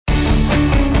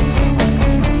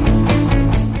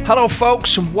Hello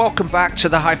folks, and welcome back to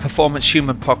the High Performance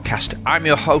Human Podcast. I'm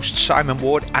your host Simon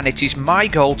Ward, and it is my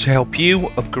goal to help you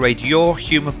upgrade your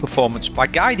human performance by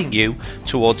guiding you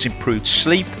towards improved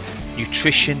sleep,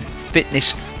 nutrition,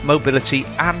 fitness, mobility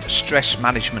and stress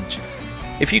management.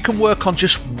 If you can work on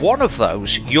just one of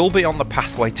those, you'll be on the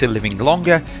pathway to living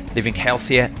longer, living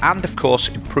healthier, and of course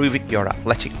improving your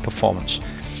athletic performance.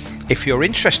 If you're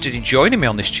interested in joining me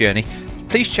on this journey,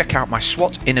 please check out my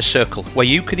SWAT Inner Circle, where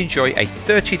you can enjoy a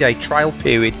 30-day trial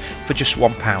period for just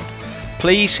 £1.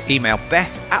 Please email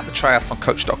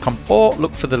beth@thetriathloncoach.com or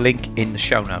look for the link in the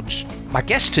show notes. My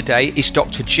guest today is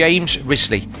Dr. James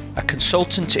Risley, a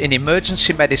consultant in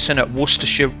emergency medicine at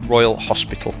Worcestershire Royal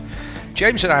Hospital.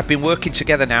 James and I have been working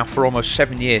together now for almost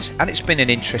 7 years, and it's been an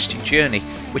interesting journey,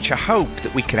 which I hope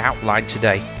that we can outline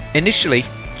today. Initially,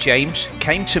 James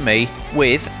came to me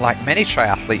with, like many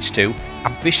triathletes do,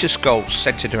 ambitious goals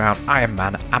centered around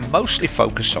Ironman and mostly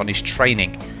focused on his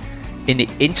training. In the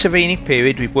intervening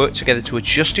period, we've worked together to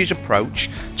adjust his approach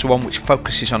to one which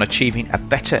focuses on achieving a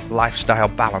better lifestyle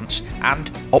balance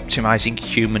and optimizing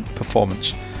human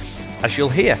performance. As you'll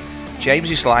hear,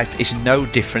 James's life is no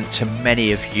different to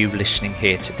many of you listening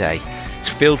here today. It's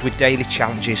filled with daily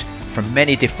challenges from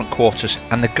many different quarters,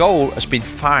 and the goal has been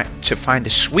to find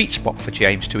a sweet spot for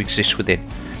James to exist within.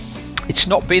 It's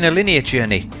not been a linear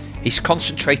journey. He's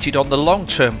concentrated on the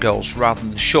long-term goals rather than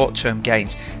the short-term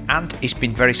gains, and he's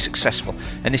been very successful.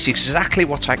 And it's exactly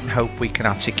what I can hope we can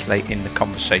articulate in the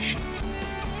conversation.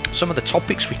 Some of the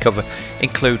topics we cover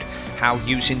include how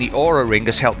using the Oura Ring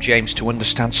has helped James to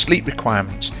understand sleep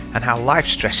requirements and how life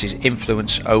stresses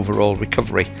influence overall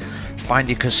recovery.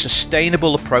 Finding a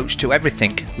sustainable approach to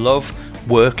everything: love,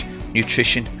 work,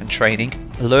 nutrition and training.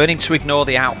 Learning to ignore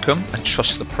the outcome and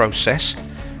trust the process.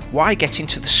 Why getting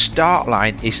to the start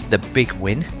line is the big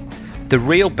win. The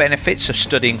real benefits of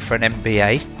studying for an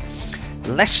MBA.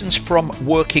 Lessons from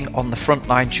working on the front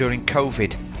line during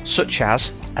COVID, such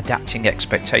as adapting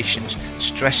expectations,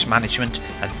 stress management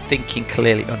and thinking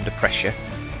clearly under pressure.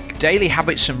 Daily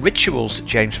habits and rituals that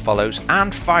James follows.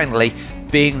 And finally,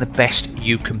 being the best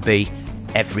you can be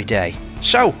every day.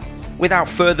 So, without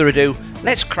further ado,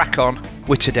 let's crack on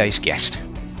with today's guest.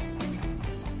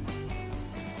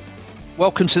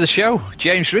 Welcome to the show,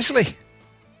 James Risley.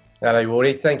 Hello,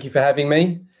 Wardy. Thank you for having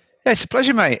me. Yeah, it's a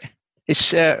pleasure, mate. It's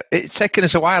taken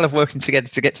us a while of working together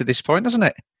to get to this point, hasn't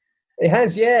it? It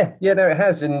has, yeah. Yeah, no, it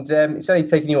has. And it's only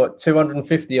taken you,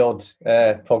 250-odd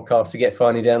podcasts to get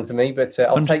finally down to me, but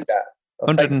I'll take that.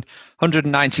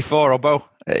 194 or both.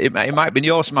 It might be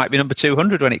yours, might be number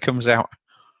 200 when it comes out.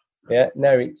 Yeah,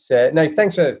 no, it's no.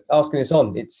 Thanks for asking us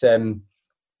on. It's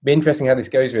be interesting how this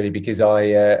goes, really, because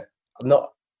I'm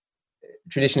not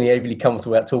traditionally overly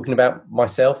comfortable about talking about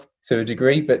myself to a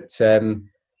degree, but yeah,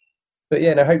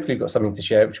 no. Hopefully, we've got something to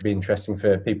share, which will be interesting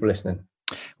for people listening.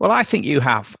 Well, I think you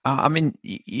have. I mean,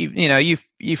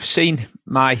 you've seen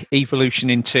my evolution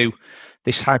into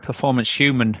this high performance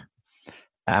human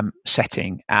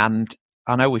setting, and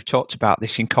I know we've talked about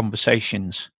this in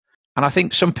conversations. And I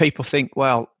think some people think,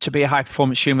 well, to be a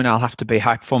high-performance human, I'll have to be a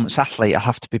high-performance athlete. I'll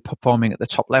have to be performing at the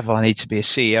top level. I need to be a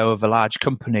CEO of a large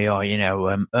company or,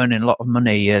 earning a lot of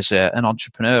money as an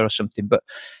entrepreneur or something. But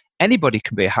anybody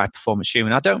can be a high-performance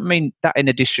human. I don't mean that in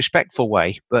a disrespectful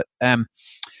way, but,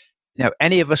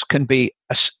 any of us can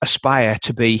aspire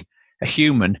to be a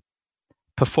human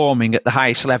performing at the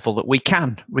highest level that we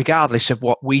can, regardless of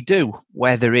what we do,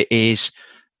 whether it is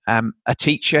a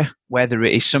teacher, whether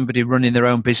it is somebody running their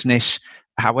own business,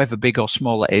 however big or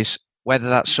small it is, whether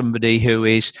that's somebody who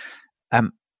is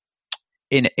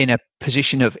in a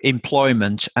position of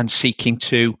employment and seeking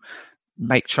to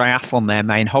make triathlon their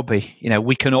main hobby.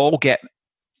 We can all get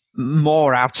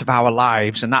more out of our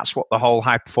lives, and that's what the whole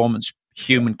high performance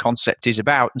human concept is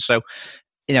about. And so,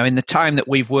 in the time that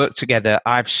we've worked together,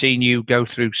 I've seen you go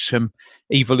through some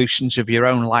evolutions of your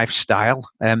own lifestyle.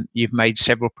 You've made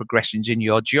several progressions in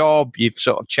your job. You've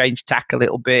sort of changed tack a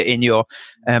little bit in your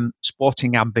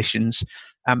sporting ambitions.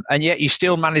 And yet you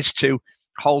still managed to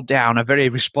hold down a very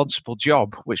responsible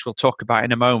job, which we'll talk about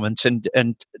in a moment. And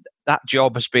that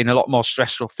job has been a lot more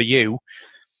stressful for you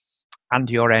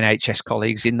and your NHS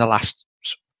colleagues in the last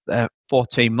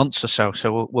 14 months or so.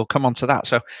 So we'll come on to that.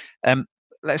 So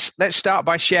let's start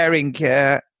by sharing.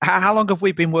 How long have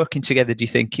we been working together, do you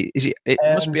think? It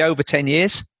must be over 10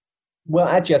 years? Well,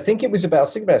 actually, I think it was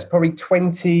it's probably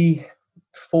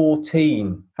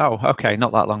 2014. Oh, okay.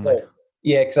 Not that long. So,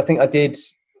 yeah, because I think I did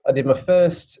my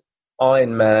first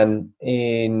Ironman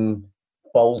in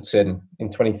Bolton in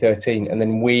 2013, and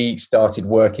then we started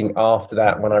working after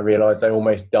that when I realised I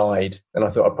almost died, and I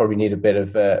thought I probably need a bit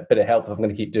of help if I'm going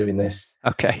to keep doing this.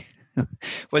 Okay.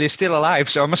 Well, you're still alive,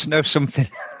 so I must know something.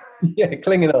 Yeah,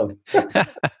 clinging on.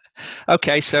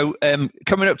 Okay, so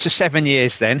coming up to 7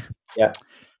 years then. Yeah.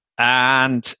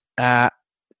 And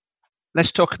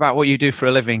let's talk about what you do for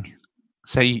a living.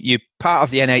 So you're part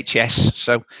of the NHS.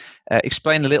 So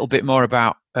explain a little bit more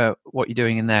about what you're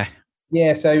doing in there.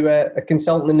 Yeah, so a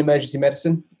consultant in emergency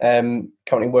medicine,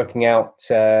 currently working out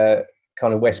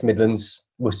kind of West Midlands,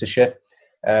 Worcestershire.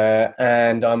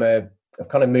 And I've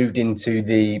kind of moved into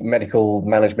the medical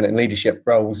management and leadership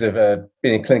roles of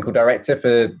being a clinical director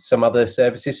for some other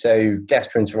services, so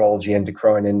gastroenterology,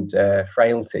 endocrine, and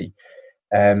frailty.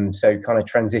 So kind of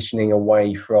transitioning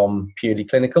away from purely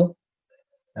clinical.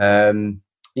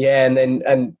 Yeah,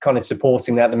 and kind of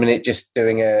supporting that at the minute, just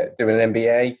doing an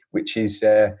MBA, which has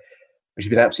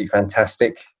been absolutely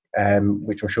fantastic,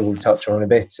 which I'm sure we'll touch on in a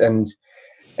bit, and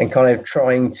kind of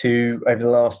trying to, over the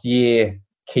last year,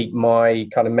 keep my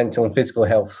kind of mental and physical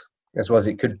health as well as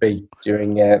it could be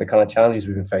during the kind of challenges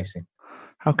we've been facing.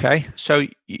 Okay, so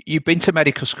you've been to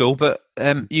medical school, but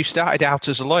you started out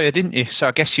as a lawyer, didn't you? So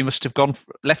I guess you must have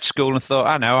left school and thought,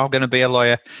 I know, I'm going to be a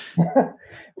lawyer.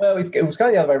 Well, it was kind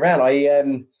of the other way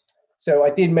around. So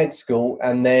I did med school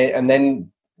and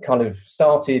then kind of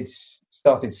started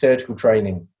surgical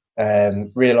training.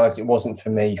 Realised it wasn't for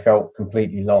me, felt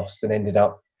completely lost, and ended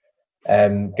up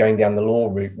going down the law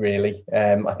route, really.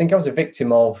 I think I was a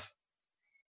victim of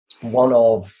one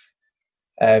of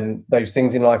those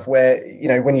things in life where, you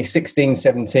know, when you're 16,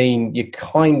 17, you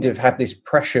kind of have this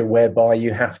pressure whereby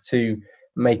you have to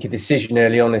make a decision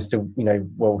early on as to, you know,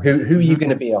 well, who are you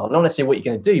going to be on? Not necessarily what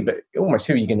you're going to do, but almost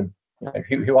who are you going to,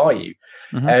 you know, who are you?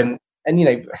 And, you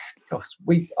know, gosh,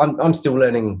 I'm still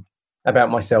learning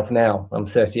about myself now. I'm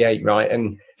 38, right?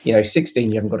 And, you know, 16,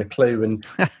 you haven't got a clue. And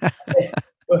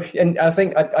and I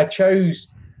think I chose,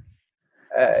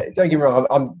 don't get me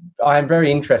wrong, I am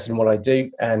very interested in what I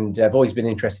do, and I've always been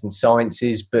interested in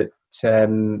sciences, but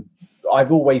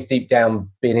I've always deep down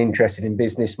been interested in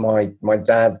business. My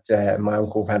dad and my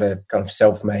uncle have had a kind of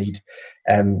self-made,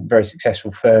 very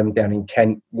successful firm down in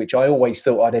Kent, which I always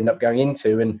thought I'd end up going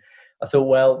into. And I thought,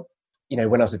 well, you know,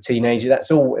 when I was a teenager,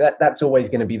 that's always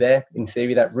going to be there in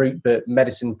theory, that route, but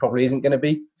medicine probably isn't going to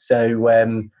be. So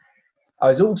I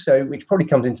was also, which probably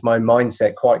comes into my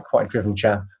mindset, quite a driven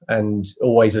chap and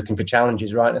always looking for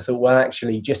challenges, right? And I thought, well,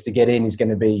 actually, just to get in is going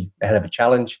to be a hell of a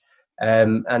challenge.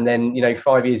 And then, you know,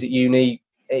 5 years at uni,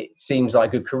 it seems like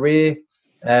a good career.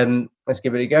 Let's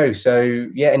give it a go. So,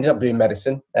 yeah, ended up doing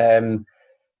medicine.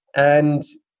 And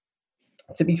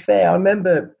to be fair, I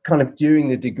remember kind of during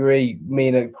the degree, me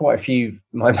and quite a few of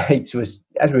my mates was,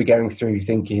 as we were going through,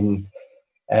 thinking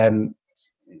it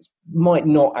might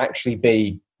not actually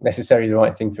be necessarily the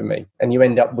right thing for me. And you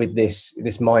end up with this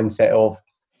mindset of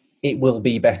it will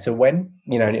be better when,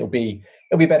 you know, and it'll be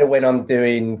better when I'm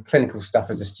doing clinical stuff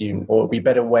as a student, or it'll be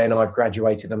better when I've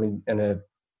graduated, I'm in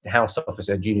a house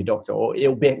officer, junior doctor, or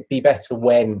it'll be better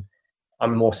when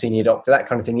I'm a more senior doctor, that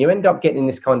kind of thing. You end up getting in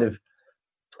this kind of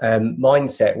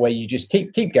mindset where you just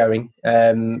keep going.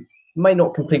 May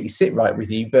not completely sit right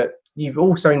with you, but you've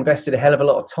also invested a hell of a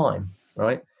lot of time,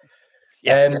 right?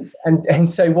 Yeah.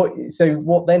 And so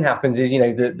what then happens is, you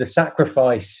know, the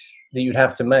sacrifice that you'd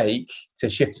have to make to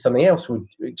shift to something else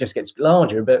it just gets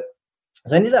larger. But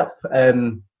so I ended up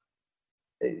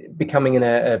becoming an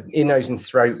ear, nose and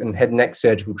throat and head and neck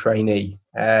surgical trainee.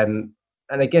 And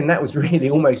again, that was really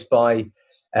almost by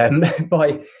a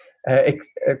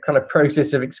kind of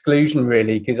process of exclusion,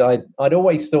 really, because I'd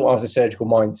always thought I was a surgical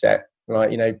mindset,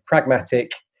 right? You know,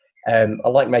 pragmatic. I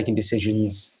like making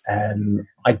decisions.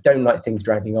 I don't like things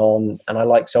dragging on, and I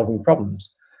like solving problems.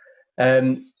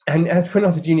 And as when I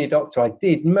was a junior doctor, I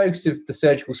did most of the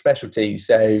surgical specialties,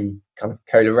 so kind of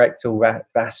colorectal,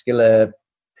 vascular,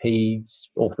 peds,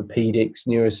 orthopedics,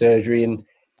 neurosurgery, and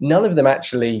none of them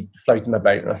actually floated my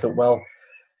boat. And I thought, well,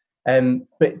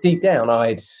 but deep down,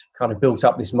 I'd kind of built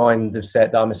up this mind of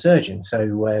set that I'm a surgeon.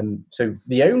 So, so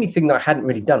the only thing that I hadn't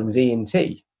really done was ENT.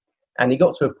 And it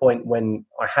got to a point when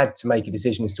I had to make a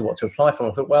decision as to what to apply for.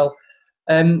 And I thought, well,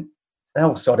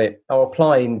 sod it. I'll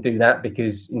apply and do that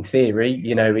because, in theory,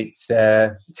 you know, it's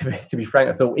to be frank,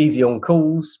 I thought easy on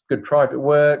calls, good private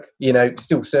work, you know,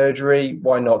 still surgery.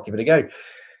 Why not give it a go?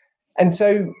 And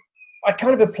so I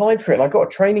kind of applied for it. And I got a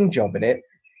training job in it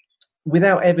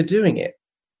without ever doing it.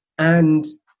 And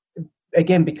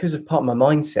again, because of part of my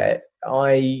mindset,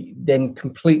 I then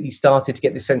completely started to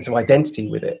get this sense of identity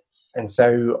with it. And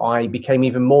so I became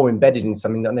even more embedded in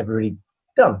something that I've never really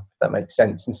done, if that makes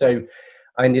sense. And so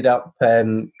I ended up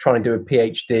trying to do a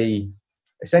PhD,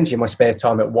 essentially in my spare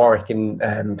time at Warwick in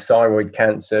thyroid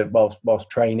cancer whilst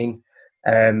training.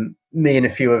 me and a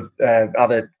few of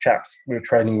other chaps we were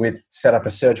training with set up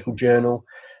a surgical journal,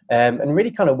 and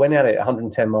really kind of went at it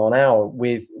 110 mile an hour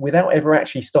without ever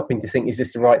actually stopping to think, is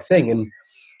this the right thing?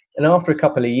 And after a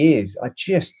couple of years, I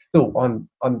just thought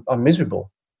I'm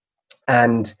miserable,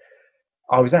 and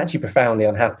I was actually profoundly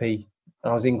unhappy.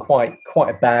 I was in quite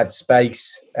a bad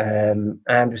space, and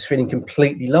was feeling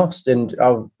completely lost, and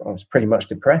I was pretty much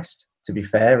depressed, to be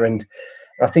fair. And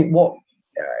I think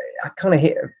I kind of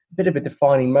hit a bit of a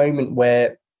defining moment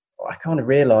where I kind of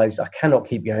realised I cannot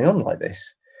keep going on like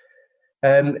this.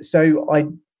 So I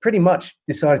pretty much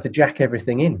decided to jack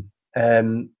everything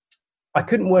in. I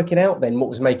couldn't work it out then what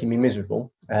was making me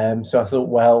miserable. So I thought,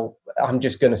 well, I'm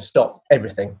just going to stop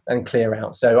everything and clear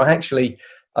out. So I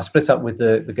split up with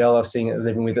the girl I was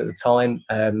living with at the time,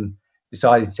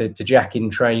 decided to jack in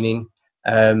training,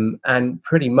 and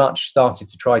pretty much started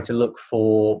to try to look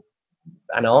for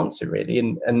an answer, really.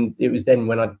 And it was then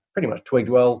when I pretty much twigged,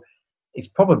 well, it's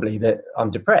probably that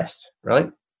I'm depressed,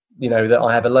 right? That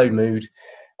I have a low mood.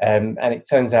 And it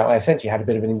turns out I essentially had a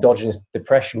bit of an endogenous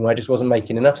depression where I just wasn't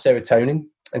making enough serotonin.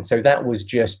 And so that was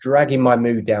just dragging my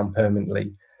mood down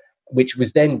permanently, which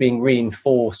was then being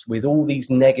reinforced with all these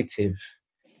negative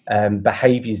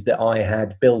behaviors that I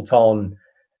had built on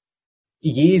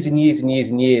years and years and years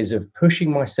and years of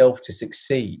pushing myself to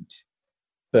succeed,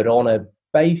 but on a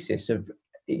basis of,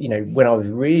 when I was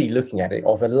really looking at it,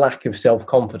 of a lack of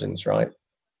self-confidence, right?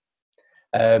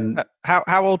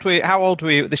 How old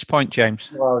were you at this point, James?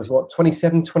 Well, I was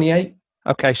 27, 28.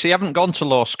 Okay, so you haven't gone to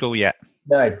law school yet?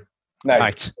 No.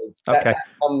 Right. Okay.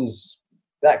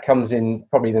 That comes in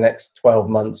probably the next 12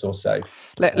 months or so.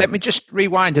 Let me just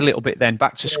rewind a little bit then,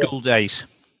 back to school days.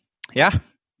 Yeah?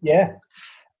 Yeah.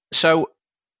 So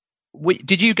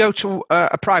did you go to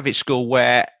a private school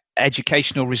where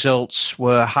educational results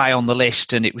were high on the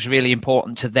list and it was really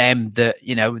important to them that,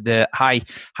 the high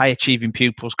achieving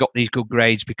pupils got these good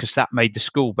grades because that made the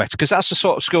school better? Because that's the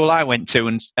sort of school I went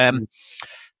to.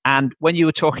 And when you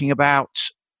were talking about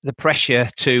the pressure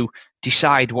to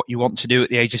decide what you want to do at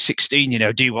the age of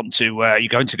 16, do you want to, you're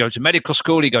going to go to medical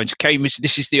school, you're going to Cambridge,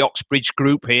 this is the Oxbridge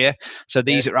group here, so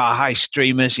these are our high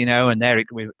streamers, and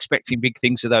we're expecting big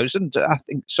things of those. And I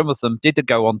think some of them did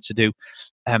go on to do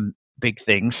big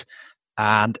things.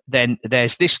 And then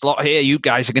there's this lot here, you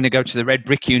guys are going to go to the red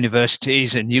brick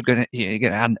universities, and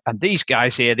and these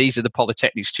guys here, these are the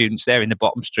polytechnic students, they're in the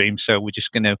bottom stream, so we're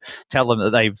just going to tell them that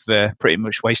they've pretty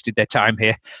much wasted their time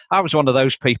here. I was one of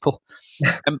those people.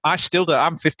 I still don't.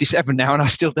 I'm 57 now, and I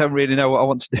still don't really know what I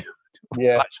want to do.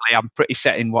 Yeah. Actually, I'm pretty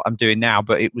set in what I'm doing now,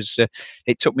 but it was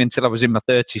it took me until I was in my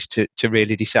 30s to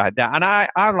really decide that. And I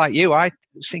like you, I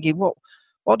was thinking,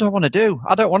 what do I want to do?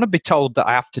 I don't want to be told that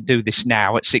I have to do this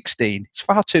now at 16. It's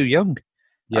far too young.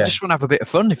 Yeah. I just want to have a bit of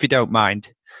fun, if you don't mind.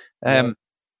 And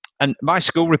my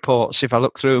school reports, if I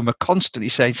look through them, are constantly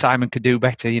saying Simon could do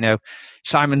better.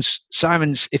 Simon's.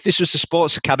 If this was the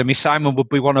sports academy, Simon would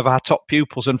be one of our top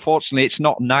pupils. Unfortunately, it's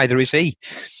not. Neither is he.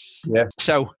 Yeah.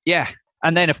 So yeah,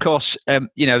 and then of course,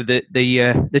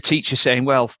 the teacher saying,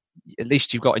 well, at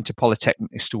least you've got into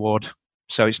Polytechnics award,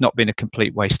 so it's not been a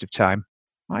complete waste of time.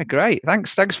 Right, great.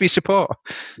 Thanks for your support.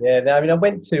 Yeah, I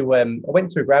went to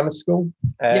a grammar school.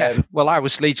 Well, I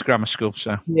was Leeds Grammar School,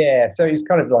 so. Yeah, so it's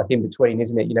kind of like in between,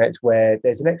 isn't it? It's where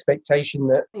there's an expectation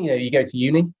that, you go to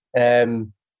uni.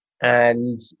 And, I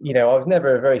was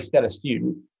never a very stellar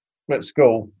student at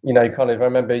school. I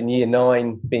remember in year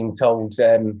 9 being told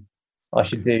I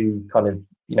should do kind of,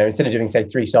 instead of doing, say,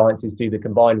 3 sciences, do the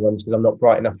combined ones because I'm not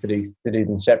bright enough to do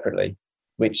them separately.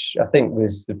 Which I think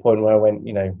was the point where I went,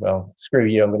 well, screw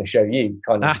you, I'm going to show you,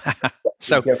 kind of.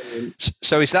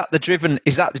 So is that the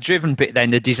driven bit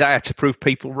then, the desire to prove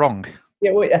people wrong?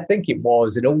 Yeah, well, I think it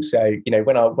was, and also,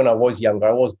 when I was younger,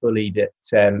 I was bullied at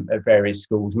various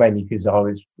schools, mainly because I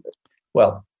was,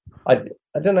 well, I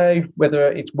don't know whether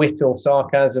it's wit or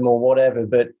sarcasm or whatever,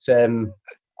 but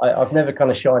I've never kind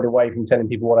of shied away from telling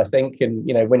people what I think, and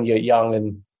when you're young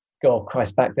and God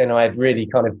Christ, back then I had really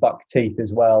kind of buck teeth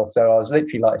as well. So I was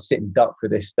literally like a sitting duck for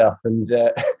this stuff. And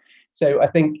so I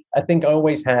think I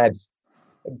always had,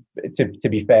 to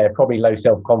be fair, probably low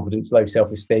self-confidence, low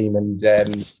self-esteem, and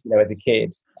as a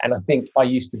kid. And I think I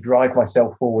used to drive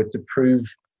myself forward to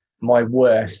prove my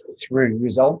worth through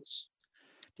results.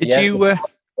 Were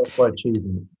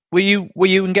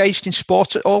you engaged in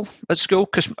sport at all at school?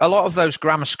 Because a lot of those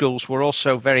grammar schools were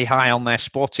also very high on their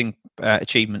sporting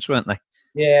achievements, weren't they?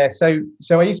 Yeah, so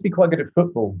I used to be quite good at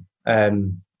football,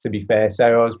 to be fair.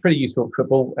 So I was pretty useful at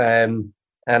football, and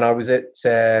I was at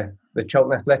the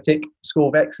Cheltenham Athletic School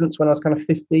of Excellence when I was kind of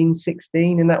 15,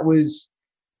 16, and that was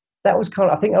kind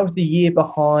of, I think I was the year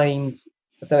behind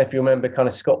I don't know if you remember kind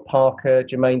of Scott Parker,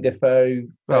 Jermaine Defoe,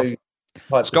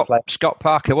 Well, Scott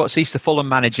Parker, what's he's the Fulham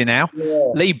manager now?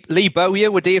 Yeah. Lee Bowyer,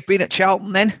 would he have been at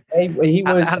Charlton then? He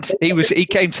was. And he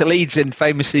came to Leeds and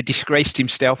famously disgraced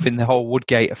himself in the whole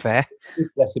Woodgate affair.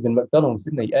 Bless him in McDonald's,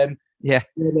 didn't he? Yeah.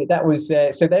 That was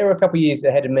so. They were a couple of years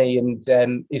ahead of me, and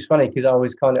it's funny because I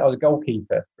was a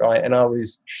goalkeeper, right? And I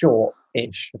was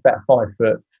short-ish, about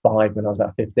 5'5" when I was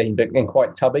about 15, but and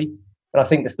quite tubby. And I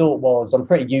think the thought was, I'm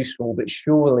pretty useful, but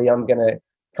surely I'm going to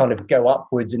kind of go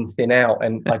upwards and thin out,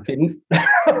 and I didn't.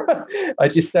 I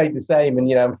just stayed the same,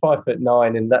 and I'm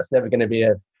 5'9", and that's never going to be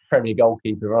a Premier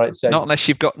goalkeeper, right? So not unless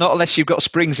you've got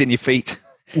springs in your feet.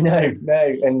 No,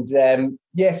 and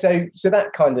so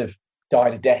that kind of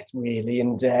died a death really.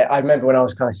 And I remember when I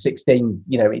was kind of 16,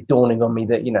 it dawning on me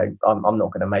that I'm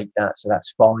not going to make that, so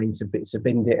that's fine. So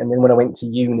binned it. And then when I went to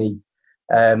uni,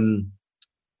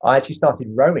 I actually started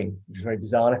rowing, which was very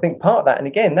bizarre. And I think part of that, and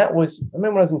again, I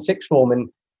remember when I was in sixth form and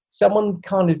someone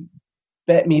kind of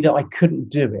bet me that I couldn't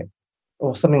do it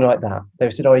or something like that. They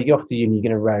said, "Oh, you go off to uni, you're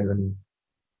going to row."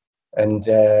 And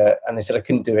they said I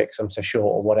couldn't do it because I'm so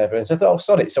short or whatever. And so I thought, "Oh,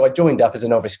 sod it." So I joined up as a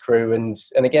novice crew. And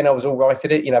again, I was all right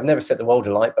at it. I've never set the world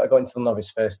alight, but I got into the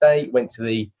novice first aid, went to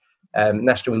the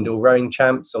National Indoor Rowing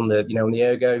Champs on the on the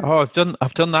ergo. Oh, I've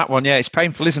done that one. Yeah, it's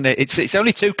painful, isn't it? It's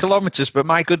only 2 kilometres, but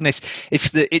my goodness,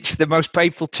 it's the most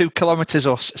painful 2 kilometres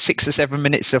or 6 or 7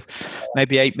 minutes of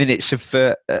maybe 8 minutes of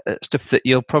stuff that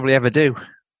you'll probably ever do.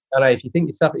 I know, if you think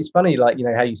you suffer, it's funny, like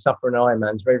how you suffer an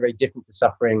Ironman is very, very different to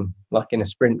suffering like in a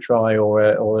sprint try or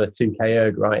a 2K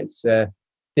erg, right? It's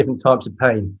different types of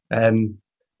pain.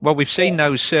 Well, we've seen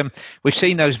those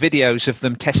videos of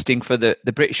them testing for the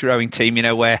British rowing team.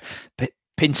 Where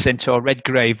Pinsent or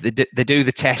Redgrave they do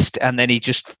the test and then he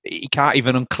can't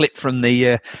even unclip from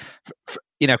the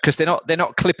because they're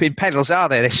not clipping pedals, are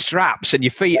they? They're straps, and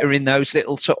your feet are in those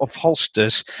little sort of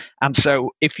holsters. And so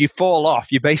if you fall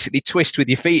off, you basically twist with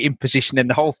your feet in position, and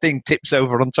the whole thing tips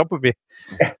over on top of you.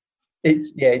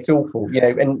 It's awful,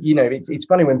 and it's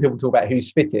funny when people talk about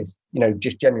who's fittest,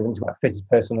 just generally talk about fittest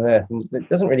person on earth, and it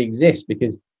doesn't really exist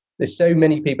because there's so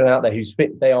many people out there who's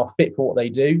fit. They are fit for what they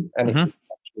do, and it's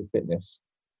actual fitness,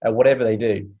 whatever they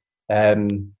do. But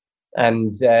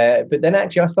then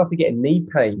actually I started getting knee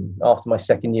pain after my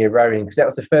second year rowing, because that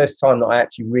was the first time that I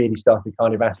actually really started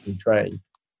kind of asking train,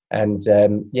 and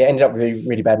ended up with really,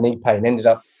 really bad knee pain. Ended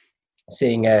up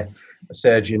seeing a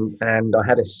surgeon, and I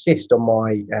had a cyst on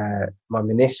my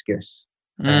meniscus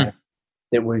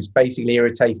that was basically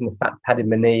irritating the fat pad in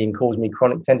my knee and caused me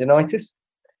chronic tendonitis.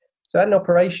 So I had an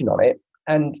operation on it,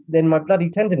 and then my bloody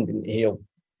tendon didn't heal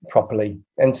properly.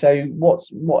 And so what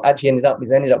actually ended up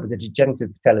with a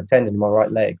degenerative patellar tendon in my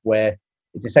right leg, where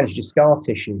it's essentially just scar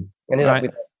tissue. Ended up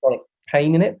with chronic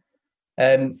pain in it,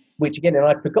 which again, and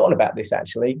I'd forgotten about this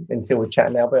actually until we're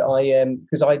chatting now, but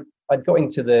because I'd got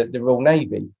into the Royal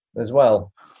Navy as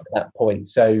well at that point.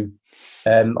 So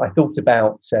I thought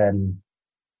about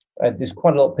there's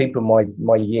quite a lot of people in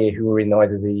my year who were in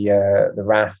either the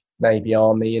RAF, Navy,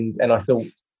 Army, and I thought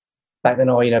back then,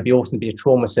 it'd be awesome to be a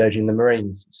trauma surgeon in the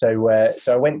Marines. So I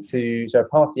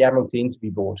passed the Admiralty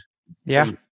interview board.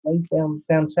 Yeah,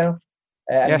 down south.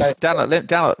 Yes, down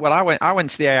at. Well, I went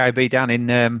to the AIB down in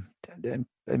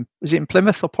was it in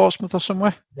Plymouth or Portsmouth or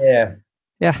somewhere? Yeah.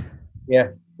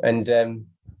 And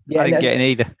I didn't get in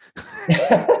either.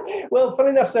 Well, funny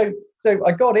enough, so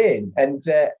I got in, and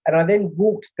I then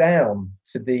walked down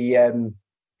to the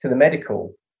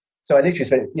medical. So I literally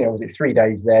spent, was it 3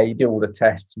 days there? You do all the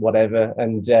tests, whatever,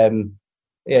 and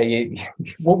you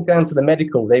walk down to the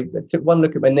medical. They took one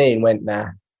look at my knee and went, "Nah,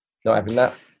 not having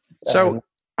that." So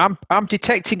I'm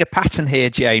detecting a pattern here,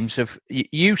 James. Of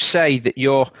you say that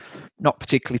you're not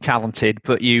particularly talented,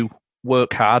 but you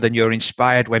work hard and you're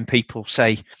inspired when people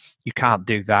say you can't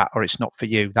do that or it's not for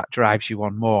you. That drives you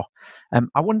on more.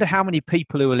 I wonder how many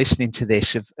people who are listening to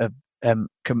this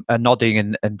are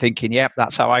nodding and thinking, yep,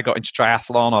 that's how I got into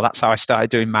triathlon, or that's how I started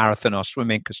doing marathon or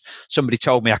swimming, because somebody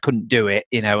told me I couldn't do it,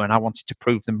 and I wanted to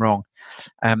prove them wrong.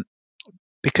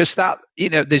 Because that,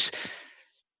 there's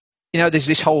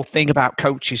this whole thing about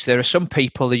coaches. There are some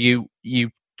people that you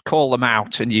call them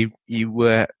out and you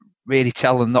really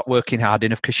tell them not working hard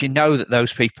enough, because you know that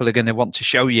those people are going to want to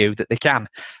show you that they can.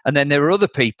 And then there are other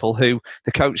people who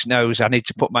the coach knows, I need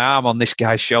to put my arm on this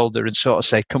guy's shoulder and sort of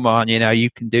say, come on, you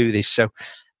can do this. So,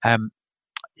 do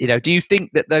you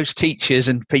think that those teachers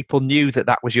and people knew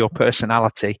that was your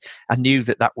personality and knew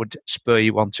that would spur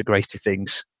you on to greater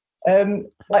things?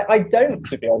 I don't,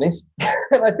 to be honest.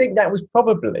 And I think that was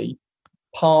probably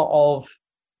part of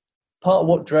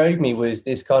what drove me, was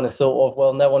this kind of thought of,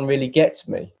 well, no one really gets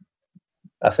me.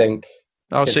 I think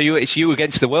Oh, so it's you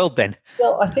against the world then?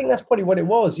 Well, I think that's probably what it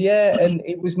was, yeah. And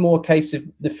it was more a case of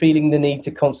the need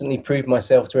to constantly prove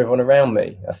myself to everyone around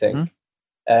me, I think.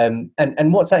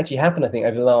 And what's actually happened, I think,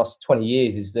 over the last 20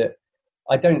 years is that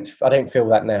I don't feel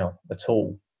that now at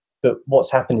all. But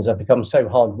what's happened is I've become so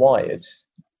hardwired.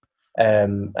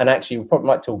 And actually, we probably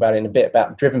might talk about it in a bit,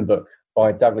 about Driven Book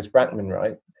by Douglas Brackman,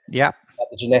 right? Yeah. About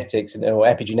the genetics or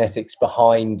epigenetics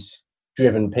behind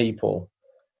driven people.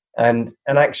 And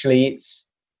actually, it's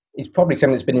probably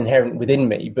something that's been inherent within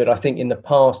me. But I think in the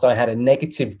past, I had a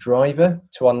negative driver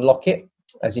to unlock it,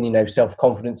 as in,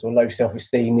 self-confidence or low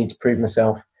self-esteem, need to prove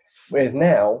myself. Whereas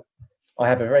now, I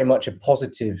have a very much a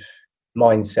positive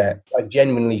mindset. I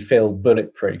genuinely feel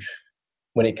bulletproof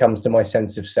when it comes to my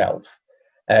sense of self.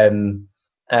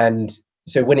 And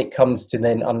so when it comes to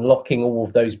then unlocking all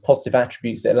of those positive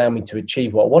attributes that allow me to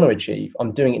achieve what I want to achieve,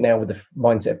 I'm doing it now with the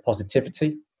mindset of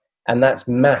positivity. And that's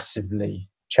massively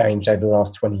changed over the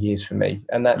last 20 years for me.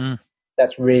 And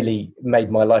that's really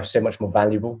made my life so much more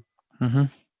valuable. Mm-hmm.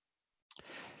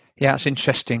 Yeah, it's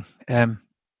interesting.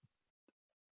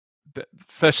 But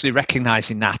firstly,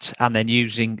 recognizing that and then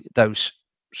using those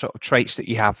sort of traits that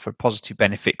you have for positive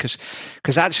benefit,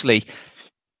 because actually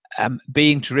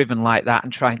being driven like that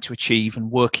and trying to achieve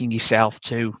and working yourself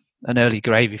to an early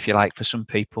grave, if you like, for some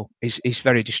people is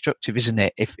very destructive, isn't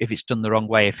it? If it's done the wrong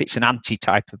way, if it's an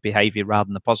anti-type of behavior rather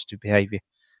than a positive behavior.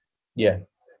 Yeah,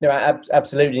 no,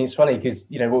 absolutely. It's funny because,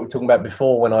 what we were talking about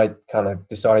before when I kind of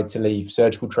decided to leave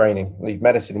surgical training, leave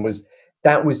medicine, was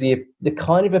the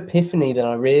kind of epiphany that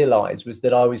I realized was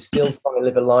that I was still trying to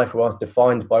live a life where I was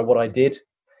defined by what I did.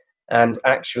 And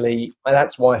actually,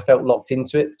 that's why I felt locked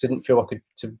into it. Didn't feel I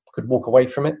could walk away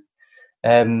from it.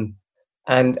 And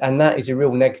that is a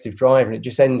real negative drive. And it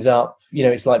just ends up,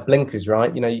 it's like blinkers,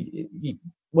 right?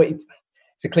 It's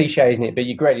a cliche, isn't it? But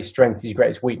your greatest strength is your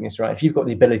greatest weakness, right? If you've got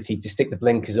the ability to stick the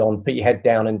blinkers on, put your head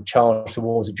down and charge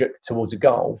towards a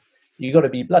goal, you've got to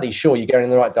be bloody sure you're going in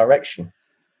the right direction.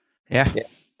 Yeah.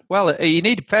 Well, you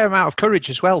need a fair amount of courage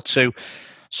as well to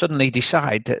suddenly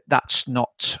decide that that's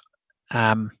not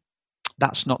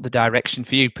the direction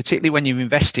for you, particularly when you've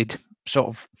invested sort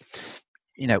of,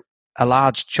 a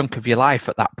large chunk of your life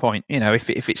at that point.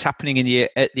 If it's happening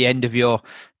at the end of your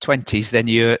 20s,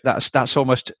 then that's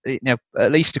almost,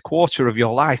 at least a quarter of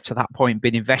your life to that point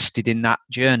been invested in that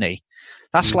journey.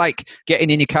 That's like getting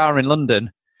in your car in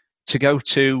London to go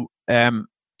to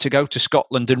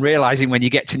Scotland and realizing when you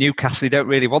get to Newcastle you don't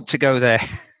really want to go there.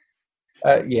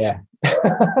 Yeah,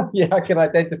 I can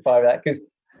identify with that because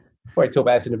we'll talk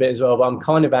about it in a bit as well. But I'm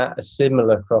kind of at a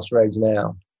similar crossroads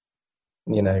now,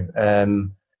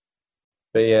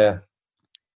 But yeah.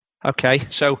 Okay,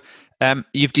 so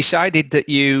you've decided that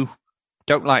you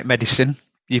don't like medicine.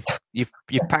 You've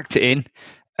packed it in.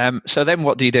 So then,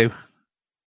 what do you do?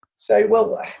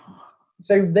 So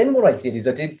then what I did is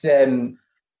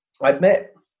I'd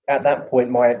met at that point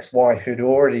my ex-wife who'd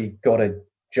already got a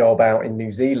job out in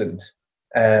New Zealand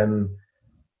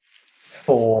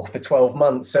for 12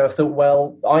 months. So I thought,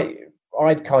 well,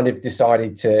 I'd kind of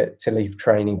decided to leave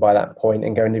training by that point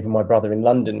and go and live with my brother in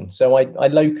London. So I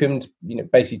locumed,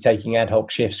 basically taking ad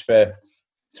hoc shifts for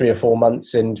 3 or 4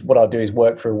 months. And what I'll do is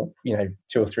work for,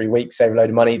 2 or 3 weeks, save a load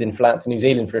of money, then fly out to New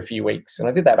Zealand for a few weeks. And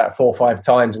I did that about 4 or 5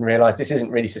 times and realized this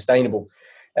isn't really sustainable.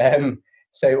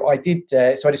 So I did.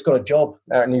 So I just got a job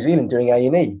out in New Zealand doing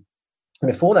A&E.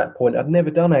 And before that point, I'd never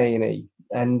done A&E.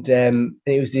 And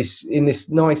it was in this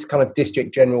nice kind of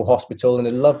district general hospital in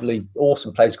a lovely,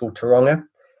 awesome place called Taronga.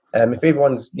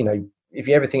 If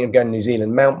you ever think of going to New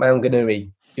Zealand, Mount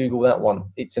Maunganui, Google that one.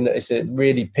 It's a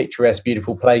really picturesque,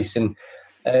 beautiful place. And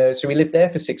so we lived there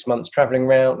for 6 months, traveling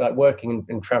around, like working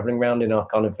and traveling around in our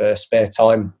kind of spare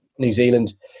time, New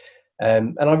Zealand.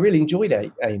 And I really enjoyed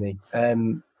A&E.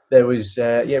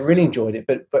 Really enjoyed it.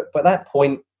 But by that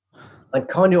point, I'd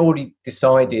kind of already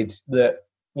decided that,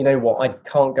 you know what, I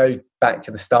can't go back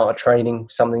to the start of training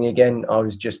something again. I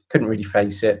was just couldn't really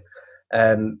face it.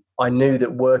 I knew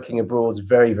that working abroad is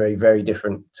very, very, very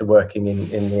different to working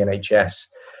in the NHS.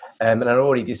 And I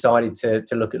already decided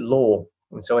to look at law.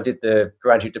 And so I did the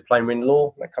graduate diploma in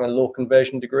law, that kind of law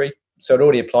conversion degree. So I'd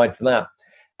already applied for that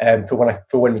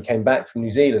for when we came back from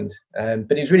New Zealand.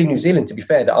 But it was really New Zealand, to be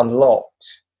fair, that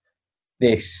unlocked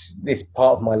this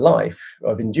part of my life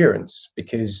of endurance,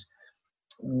 because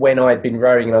when I had been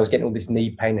rowing and I was getting all this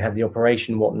knee pain, had the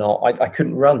operation and whatnot, I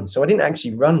couldn't run. So I didn't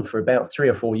actually run for about 3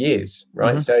 or 4 years,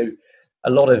 right? Mm-hmm. So a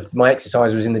lot of my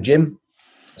exercise was in the gym.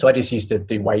 So I just used to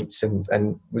do weights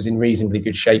and was in reasonably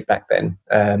good shape back then.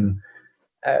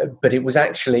 But it was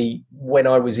actually when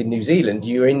I was in New Zealand,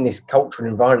 you're in this cultural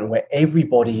environment where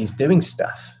everybody is doing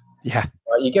stuff. Yeah.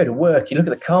 Right? You go to work, you look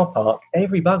at the car park,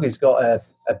 every bugger's got a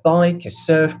bike, a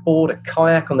surfboard, a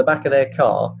kayak on the back of their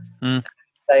car. Mm.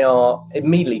 They are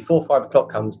immediately 4 or 5 o'clock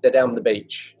comes, they're down the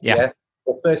beach. Yeah.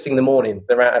 Or first thing in the morning,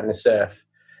 they're out having a surf.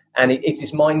 And it's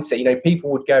this mindset, you know,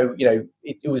 people would go, you know,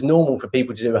 it was normal for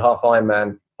people to do a half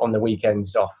Ironman on the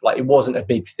weekends off. Like it wasn't a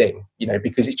big thing, you know,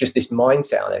 because it's just this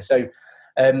mindset out there. So,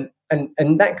 and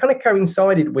that kind of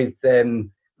coincided with,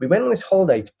 we went on this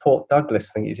holiday to Port Douglas,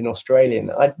 I think it's in Australia.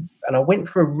 And I went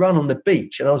for a run on the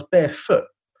beach and I was barefoot.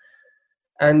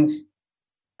 And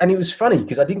it was funny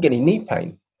because I didn't get any knee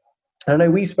pain. I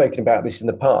know we've spoken about this in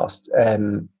the past,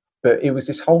 but it was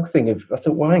this whole thing of, I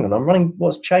thought, well, hang on, I'm running,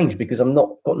 what's changed? Because I'm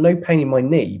not got no pain in my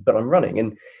knee, but I'm running.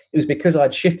 And it was because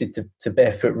I'd shifted to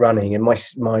barefoot running and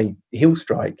my heel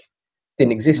strike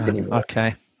didn't exist anymore.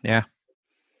 Okay, yeah.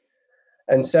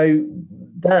 And so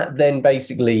that then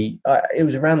basically, it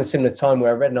was around the similar time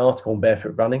where I read an article on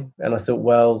barefoot running and I thought,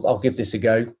 well, I'll give this a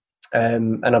go.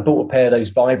 And I bought a pair of those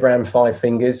Vibram 5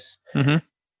 fingers. Mm-hmm.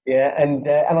 Yeah, and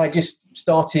I just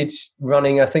started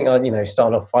running. I think I,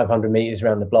 started off 500 meters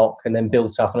around the block, and then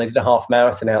built up. And I did a half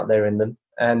marathon out there in them.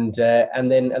 And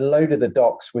then a load of the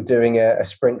docs were doing a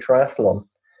sprint triathlon,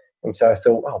 and so I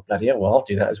thought, oh bloody hell, well I'll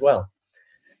do that as well.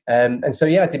 And so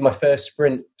I did my first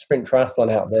sprint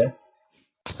triathlon out there.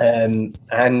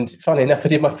 And funny enough, I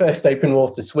did my first open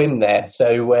water swim there.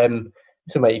 So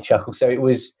this will make you chuckle. So it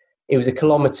was a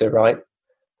kilometre, right?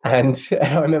 And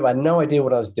I remember I had no idea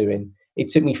what I was doing. It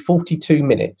took me 42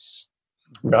 minutes,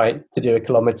 right, to do a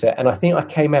kilometre. And I think I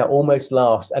came out almost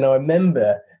last. And I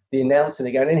remember the announcer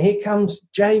going, and here comes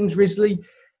James Risley.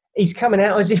 He's coming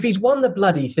out as if he's won the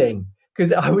bloody thing.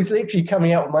 Because I was literally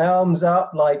coming out with my arms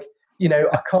up like,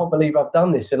 I can't believe I've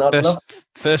done this. And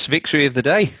first victory of the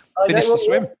day. Finished the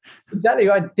swim. Exactly.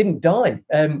 I didn't die.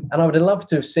 And I would have loved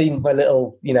to have seen my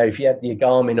little, if you had the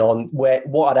Garmin on,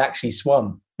 what I'd actually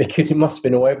swum. Because it must have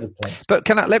been all over the place. But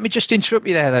let me just interrupt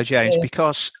you there, though, James,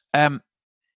 because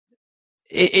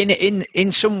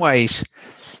in some ways,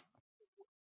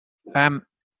 when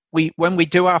we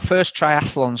do our first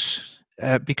triathlons,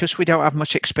 because we don't have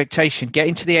much expectation,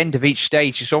 getting to the end of each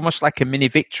stage is almost like a mini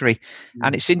victory.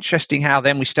 And it's interesting how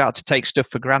then we start to take stuff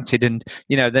for granted. And,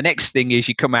 the next thing is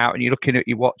you come out and you're looking at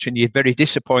your watch and you're very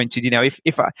disappointed.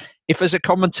 If as a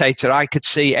commentator, I could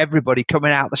see everybody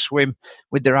coming out the swim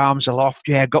with their arms aloft,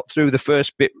 got through the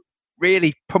first bit,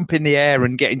 really pumping the air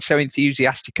and getting so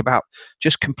enthusiastic about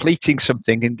just completing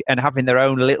something and having their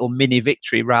own little mini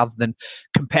victory rather than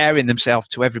comparing themselves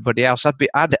to everybody else.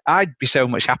 I'd be so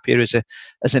much happier as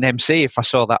an MC if I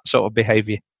saw that sort of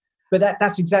behaviour. But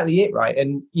that's exactly it, right?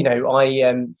 And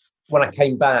I when I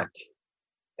came back,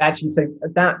 actually, so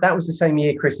that was the same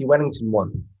year Chrissie Wellington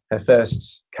won her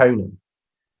first Kona,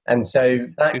 and so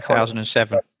that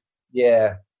 2007.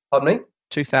 Yeah, pardon me.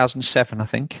 2007, I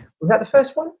think. Was that the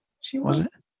first one? Was it?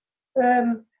 I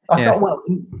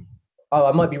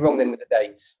might be wrong then with the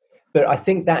dates, but I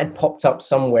think that had popped up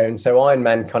somewhere, and so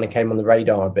Ironman kind of came on the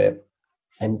radar a bit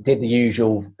and did the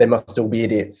usual, they must all be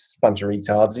idiots, bunch of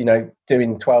retards,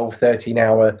 doing 12,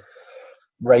 13-hour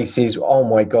races. Oh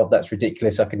my God, that's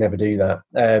ridiculous. I could never do that.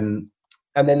 And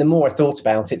then the more I thought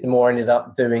about it, the more I ended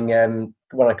up doing,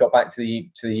 when I got back to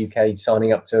the UK,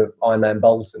 signing up to Ironman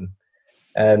Bolton.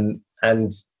 And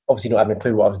obviously not having a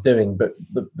clue what I was doing, but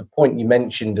the point you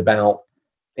mentioned about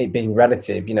it being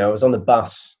relative, I was on the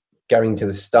bus going to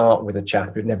the start with a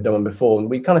chap who'd never done one before, and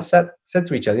we kind of said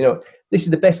to each other, this is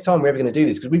the best time we're ever going to do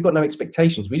this because we've got no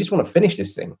expectations. We just want to finish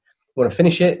this thing. We want to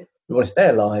finish it. We want to stay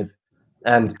alive.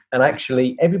 And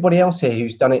actually, everybody else here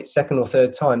who's done it second or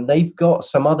third time, they've got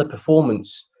some other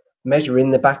performance measure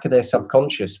in the back of their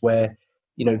subconscious where,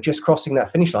 just crossing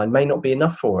that finish line may not be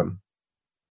enough for them.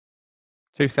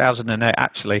 2008,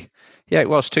 actually. Yeah, it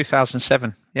was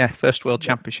 2007. Yeah, first World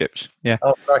Championships. Yeah.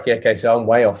 Oh, okay. So I'm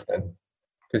way off then,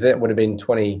 because it would have been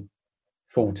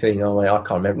 2014. Oh, I can't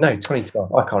remember. No,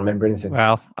 2012. I can't remember anything.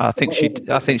 Well, I think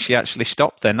she actually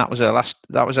stopped then. That was her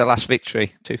last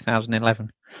victory,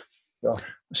 2011. Gosh.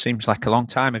 Seems like a long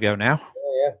time ago now.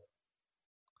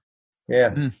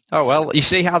 Yeah. Oh well, you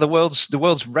see how the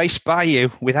world's raced by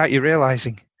you without you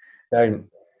realising. Don't.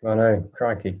 I know,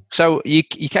 crikey. So you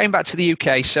came back to the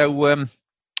UK. So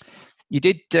you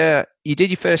did your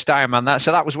first Ironman.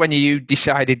 So that was when you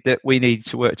decided that we needed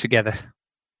to work together.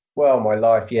 Well, my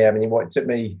life, yeah. I mean, what it took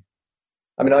me.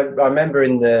 I mean, I remember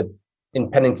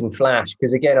in Pennington Flash,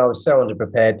 because again, I was so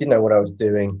underprepared, didn't know what I was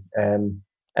doing, and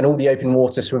all the open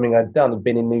water swimming I'd done had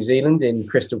been in New Zealand in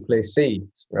crystal clear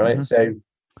seas, right? Mm-hmm. So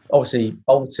obviously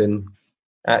Bolton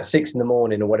at 6 a.m. or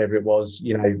whatever it was,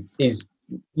 is.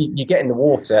 You get in the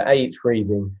water, A, it's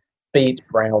freezing, B, it's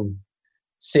brown,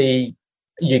 C,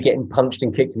 you're getting punched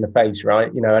and kicked in the face,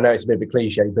 right? You know, I know it's a bit of a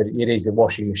cliche, but it is a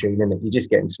washing machine, isn't it? You're just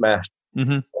getting smashed.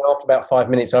 Mm-hmm. And after about 5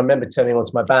 minutes, I remember turning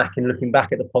onto my back and looking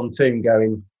back at the pontoon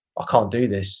going, I can't do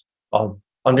this.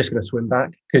 I'm just going to swim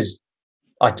back because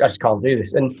I just can't do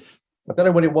this. And I don't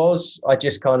know what it was. I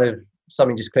just kind of,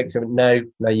 something just clicked. So no,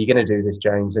 you're going to do this,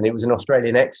 James. And it was an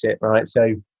Australian exit, right?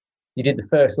 So you did the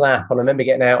first lap, and I remember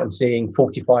getting out and seeing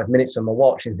 45 minutes on my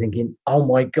watch and thinking, oh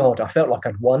my God, I felt like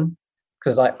I'd won.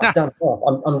 Because I've done it off.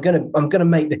 I'm gonna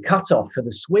make the cutoff for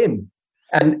the swim,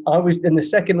 and I was in the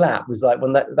second lap was like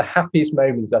one of the happiest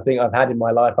moments I think I've had in my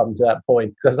life up until that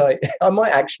point. Because I was like, I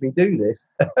might actually do this.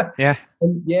 Yeah.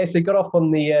 And so got off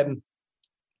on the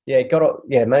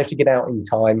managed to get out in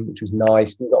time, which was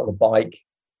nice. We got on the bike,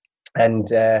 and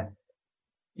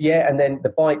and then the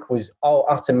bike was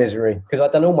utter misery because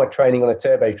I'd done all my training on a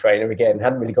turbo trainer again,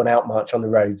 hadn't really gone out much on the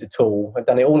roads at all. I'd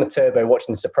done it all on a turbo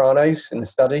watching The Sopranos in the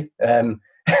study, and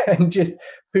just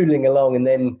poodling along, and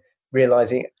then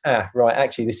realising, right,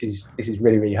 actually this is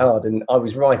really, really hard. And I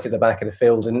was right at the back of the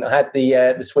field, and I had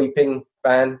the sweeping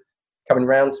van coming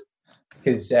round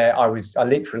because I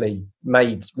literally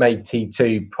made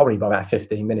T2 probably by about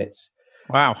 15 minutes.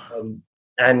 Wow.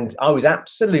 And I was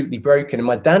absolutely broken, and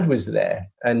my dad was there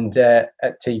and at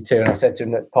T2, and I said to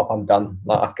him, Pop, I'm done.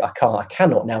 Like I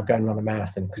cannot now go and run a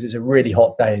marathon because it's a really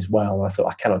hot day as well. And I thought,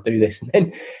 I cannot do this. And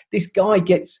then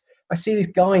I see this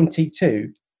guy in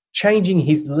T2 changing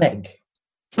his leg,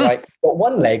 right? Got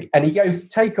one leg, and he goes to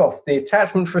take off the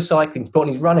attachment for cycling to put on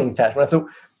his running attachment. I thought,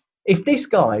 if this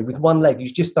guy with one leg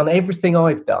who's just done everything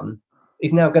I've done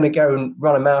is now going to go and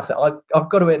run a marathon, I've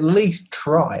got to at least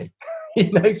try.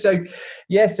 So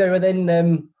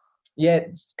then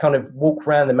kind of walked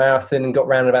around the marathon and got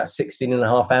around in about 16 and a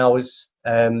half hours.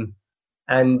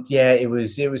 It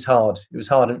was hard. It was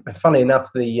hard. And funny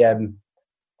enough,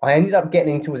 I ended up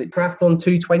getting into, was it Triathlon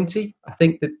 220? I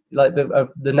think that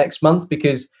the next month,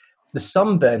 because the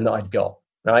sunburn that I'd got,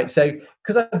 right? So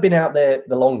because I'd been out there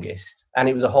the longest and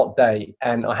it was a hot day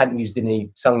and I hadn't used any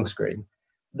sunscreen,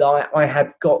 I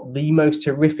had got the most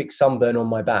horrific sunburn on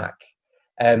my back.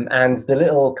 And the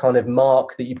little kind of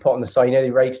mark that you put on the side, the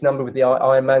race number with the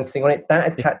Ironman thing on it,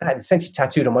 that had essentially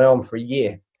tattooed on my arm for a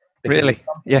year. Really?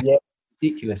 Yeah.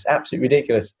 Ridiculous. Absolutely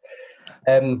ridiculous.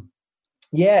 And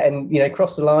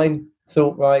crossed the line,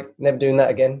 thought, right, never doing that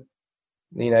again.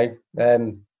 That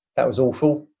was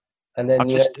awful. And then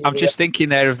I'm just thinking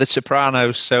there of The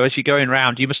Sopranos. So as you're going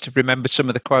round, you must have remembered some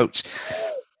of the quotes.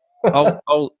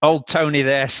 old Tony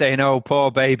there saying, "Oh, poor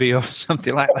baby," or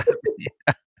something like that.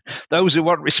 Yeah. Those who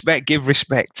want respect, give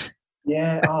respect.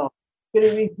 Yeah.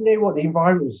 You know what? The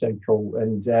environment was so cool,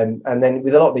 and then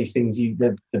with a lot of these things,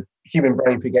 the human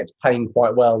brain forgets pain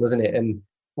quite well, doesn't it? And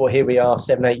here we are,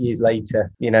 7-8 years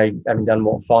later. Having done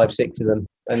 5-6 of them.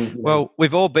 And well,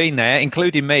 we've all been there,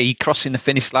 including me, crossing the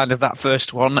finish line of that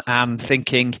first one and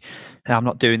thinking, I'm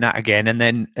not doing that again. And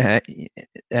then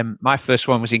my first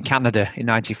one was in Canada in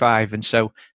 '95, and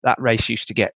so that race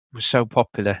was so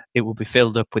popular, it would be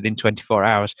filled up within 24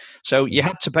 hours. So you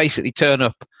had to basically turn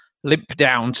up, limp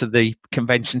down to the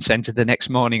convention centre the next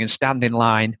morning and stand in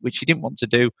line, which you didn't want to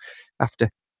do after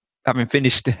having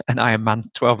finished an Ironman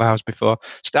 12 hours before.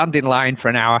 Stand in line for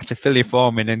an hour to fill your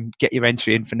form in and get your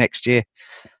entry in for next year.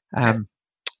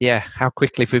 How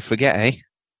quickly we forget, eh?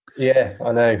 Yeah,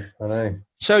 I know.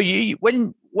 So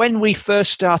when we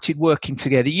first started working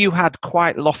together, you had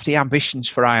quite lofty ambitions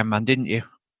for Ironman, didn't you?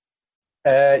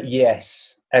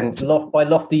 Yes, and by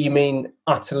lofty you mean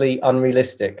utterly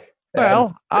unrealistic.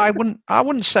 Well, I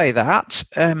wouldn't say that.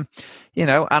 And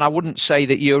I wouldn't say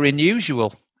that you're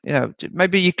unusual.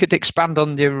 Maybe you could expand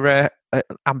on your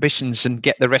ambitions and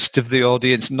get the rest of the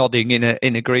audience nodding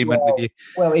in agreement with you.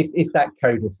 Well, it's that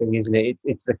Kona thing, isn't it?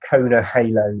 It's the Kona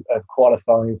halo of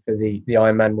qualifying for the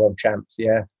Ironman World Champs.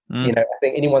 Yeah, I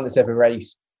think anyone that's ever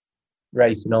raced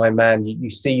an Ironman,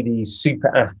 you see these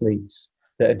super athletes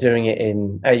that are doing it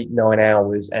in 8-9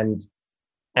 hours, and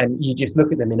you just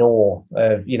look at them in awe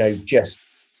of just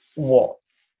what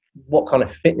kind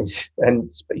of fitness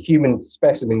and human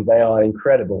specimens they are.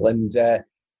 Incredible. And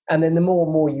then the more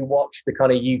and more you watch the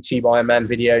kind of YouTube Ironman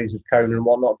videos of Kona and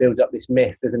whatnot, builds up this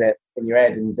myth, doesn't it, in your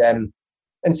head?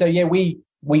 And so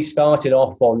we started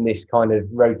off on this kind of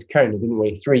road to Kona, didn't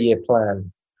we? 3-year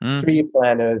plan. 3-year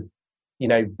plan of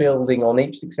building on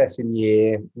each successive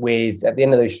year, with at the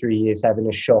end of those 3 years having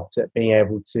a shot at being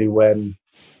able to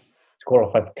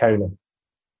qualify for Kona.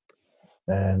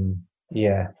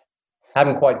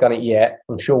 Haven't quite done it yet.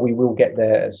 I'm sure we will get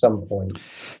there at some point.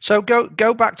 So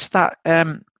go back to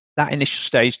that initial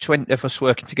stage, 20 of us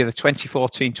working together,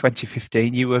 2014,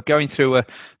 2015. You were going through a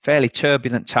fairly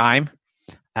turbulent time.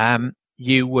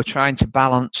 you were trying to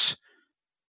balance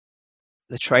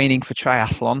the training for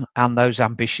triathlon and those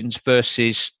ambitions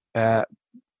versus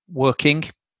working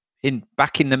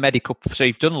back in the medical. So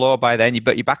you've done law by then,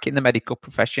 but you're back in the medical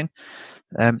profession.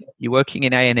 You're working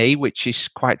in A&E, which is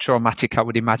quite traumatic, I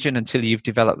would imagine, until you've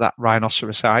developed that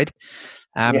rhinoceros side.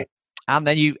 And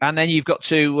then you've got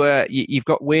to you've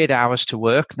got weird hours to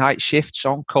work, night shifts,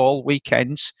 on call,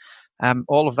 weekends.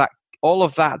 All of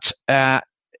that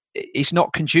is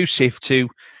not conducive to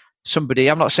somebody.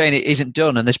 I'm not saying it isn't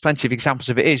done, and there's plenty of examples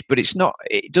of it is, but it's not.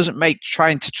 It doesn't make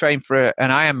trying to train for an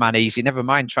Ironman easy. Never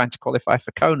mind trying to qualify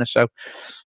for Kona. So,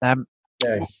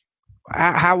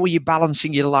 how were you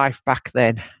balancing your life back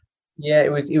then? Yeah,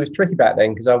 it was tricky back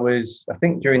then because I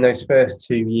think during those first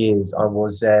 2 years I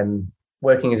was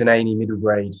working as an A&E middle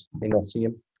grade in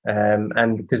Nottingham.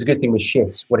 And because the good thing with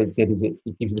shifts, what it did is it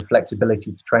gives you the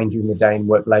flexibility to train during the day and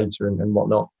work later and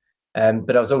whatnot. But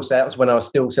that was when I was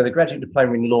still, so the graduate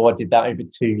diploma in law, I did that over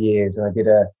 2 years, and I did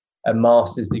a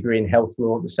master's degree in health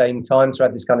law at the same time. So I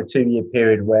had this kind of 2-year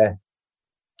period where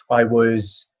I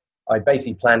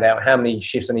basically planned out how many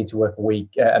shifts I need to work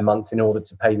a month in order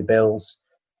to pay the bills,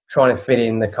 trying to fit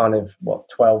in the kind of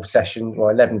 12 sessions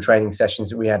or 11 training sessions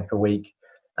that we had per week,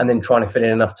 and then trying to fit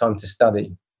in enough time to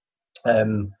study.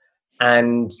 And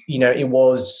it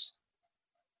was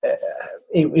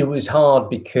hard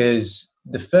because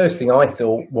the first thing I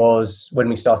thought was, when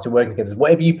we started working together, is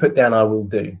whatever you put down, I will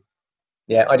do.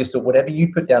 Yeah, I just thought whatever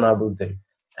you put down, I will do.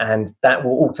 And that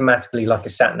will automatically, like a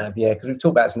sat nav, because we've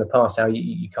talked about this in the past, how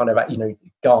you kind of,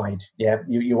 guide. Yeah,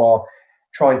 you are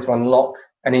trying to unlock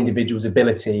an individual's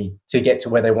ability to get to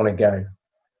where they want to go.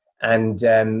 And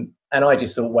I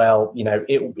just thought, well,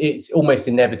 it's almost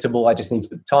inevitable. I just need to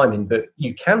put the time in. But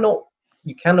you cannot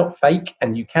fake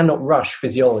and you cannot rush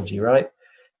physiology, right?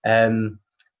 And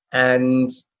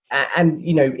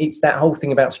it's that whole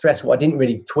thing about stress. What I didn't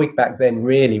really twig back then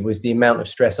really was the amount of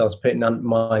stress I was putting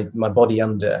my body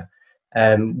under,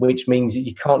 which means that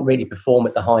you can't really perform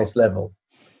at the highest level.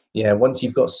 Once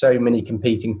you've got so many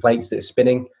competing plates that are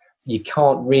spinning, you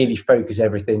can't really focus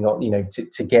everything on,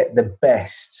 to get the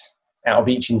best out of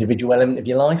each individual element of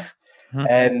your life.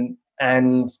 Mm-hmm.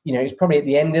 And it's probably at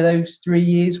the end of those 3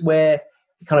 years where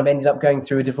I kind of ended up going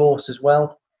through a divorce as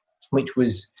well, which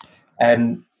was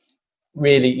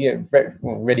really,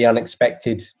 really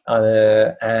unexpected.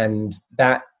 And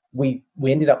that we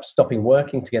ended up stopping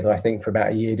working together, I think, for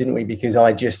about a year, didn't we? Because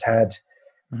I just had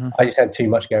too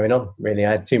much going on, really.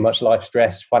 I had too much life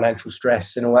stress, financial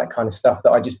stress, and all that kind of stuff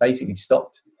that I just basically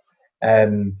stopped.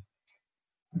 But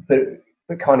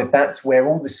kind of that's where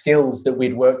all the skills that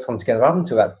we'd worked on together up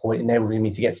until that point enabled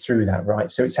me to get through that, right?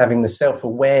 So it's having the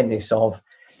self-awareness of,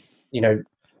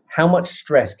 how much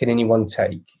stress can anyone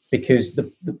take? Because the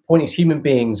point is human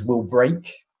beings will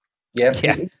break. Yeah.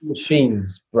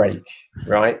 Machines break,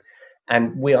 right?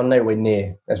 And we are nowhere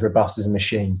near as robust as a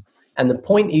machine. And the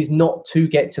point is not to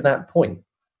get to that point.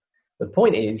 The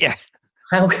point is,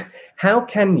 how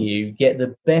can you get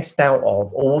the best out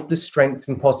of all of the strengths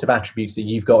and positive attributes that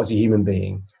you've got as a human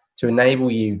being to enable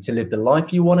you to live the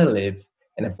life you want to live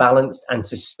in a balanced and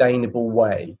sustainable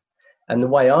way? And the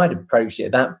way I'd approached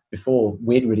it, that before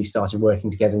we'd really started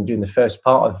working together and doing the first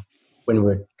part of when we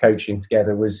were coaching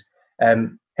together, was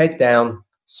head down,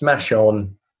 smash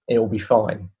on, it'll be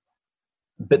fine.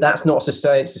 But that's not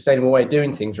a sustainable way of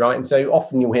doing things, right? And so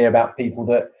often you'll hear about people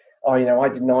that, I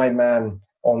did an Ironman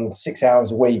on 6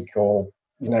 hours a week, or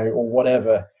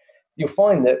whatever. You'll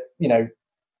find that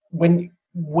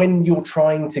when you're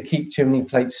trying to keep too many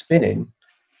plates spinning,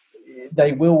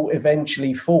 they will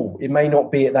eventually fall. It may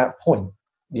not be at that point.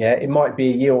 It might be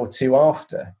a year or two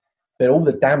after, but all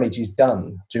the damage is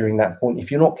done during that point if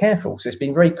you're not careful. So it's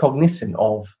being very cognizant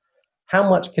of how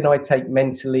much can I take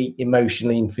mentally,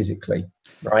 emotionally, and physically,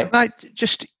 right?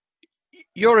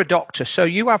 You're a doctor, so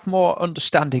you have more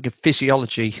understanding of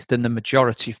physiology than the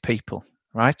majority of people,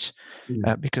 right?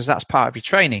 Because that's part of your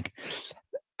training.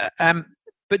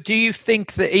 But do you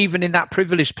think that even in that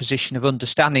privileged position of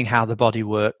understanding how the body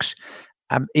works,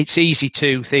 it's easy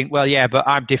to think, well, yeah, but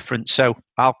I'm different, so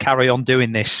I'll carry on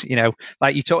doing this.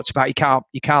 Like you talked about, you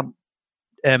can't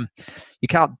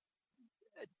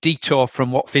detour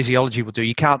from what physiology will do.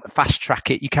 You can't fast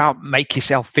track it. You can't make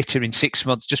yourself fitter in 6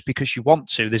 months just because you want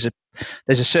to.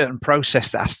 There's a certain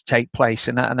process that has to take place,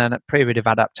 and then a period of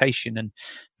adaptation and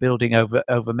building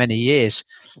over many years.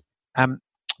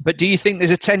 But do you think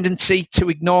there's a tendency to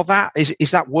ignore that?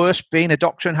 Is that worse, being a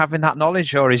doctor and having that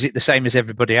knowledge, or is it the same as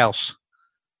everybody else?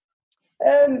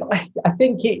 I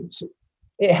think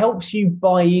it helps you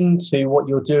buy into what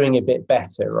you're doing a bit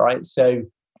better, right? So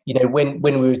when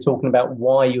we were talking about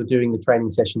why you're doing the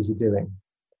training sessions you're doing,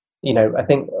 I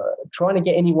think trying to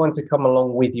get anyone to come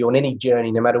along with you on any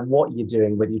journey, no matter what you're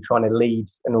doing, whether you're trying to lead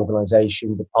an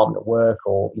organization, department of work,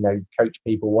 or, coach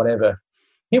people, whatever,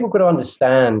 people got to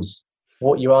understand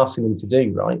what you're asking them to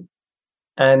do, right?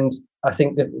 And I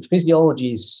think that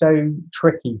physiology is so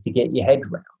tricky to get your head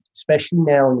around, especially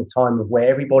now in the time of where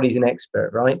everybody's an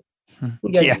expert, right?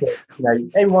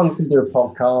 Everyone can do a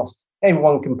podcast,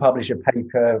 everyone can publish a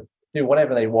paper, do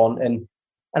whatever they want. And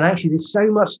actually, there's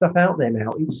so much stuff out there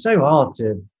now. It's so hard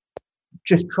to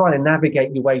just try to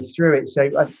navigate your way through it. So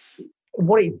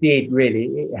what it did really,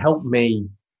 it helped me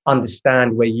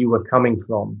understand where you were coming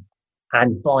from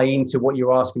and buy into what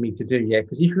you're asking me to do. Yeah,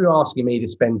 because if you're asking me to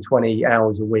spend 20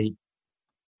 hours a week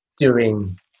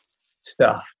doing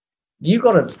stuff, you've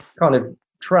got to kind of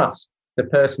trust the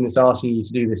person that's asking you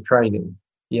to do this training.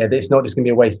 Yeah, that it's not just going to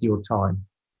be a waste of your time.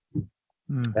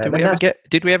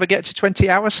 Did we ever get to 20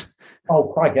 hours? Oh,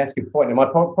 quite. That's a good point. It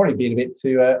might probably be a bit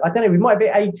too, I don't know, we might have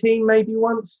been 18 maybe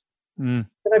once. I don't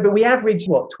know, but we averaged,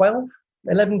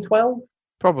 11, 12?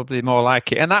 Probably more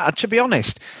like it. And that, to be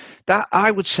honest, that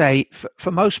I would say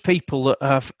for most people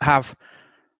that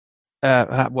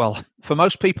for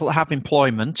most people that have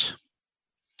employment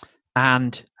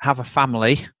and have a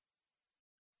family,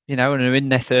 and are in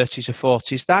their 30s or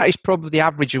 40s, that is probably the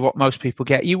average of what most people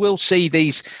get. You will see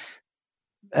these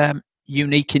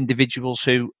unique individuals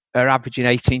who are averaging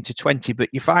 18 to 20, but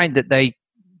you find that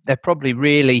they're probably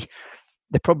really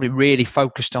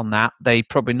focused on that. They're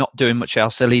probably not doing much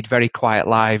else. They lead very quiet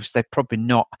lives. They're probably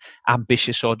not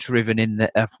ambitious or driven in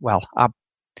the,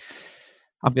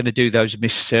 I'm going to do those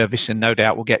of service, and no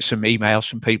doubt we'll get some emails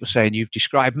from people saying you've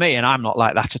described me, and I'm not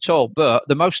like that at all. But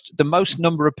the most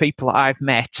number of people that I've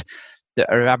met that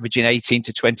are averaging 18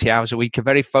 to 20 hours a week are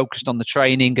very focused on the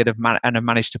training and have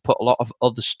managed to put a lot of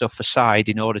other stuff aside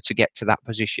in order to get to that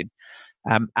position.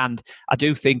 And I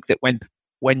do think that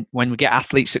when we get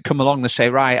athletes that come along and say,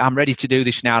 right, I'm ready to do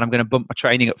this now and I'm going to bump my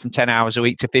training up from 10 hours a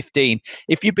week to 15.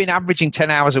 If you've been averaging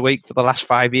 10 hours a week for the last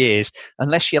 5 years,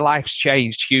 unless your life's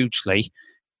changed hugely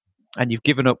and you've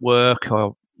given up work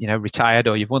or retired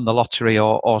or you've won the lottery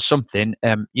or something,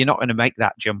 you're not going to make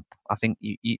that jump. I think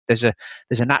there's a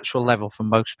natural level for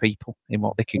most people in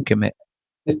what they can commit.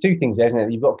 There's two things there, isn't it?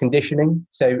 You've got conditioning.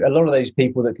 So a lot of those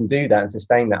people that can do that and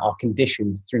sustain that are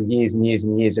conditioned through years and years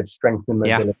and years of strength and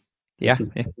mobility. Yeah.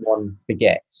 One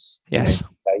forgets. Yes.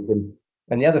 And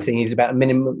the other thing is about a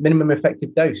minimum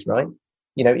effective dose, right?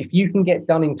 If you can get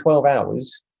done in 12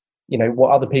 hours,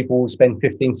 what other people will spend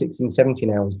 15, 16, 17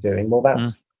 hours doing, well,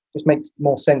 that's just makes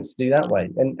more sense to do that way.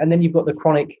 And then you've got the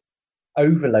chronic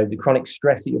overload, the chronic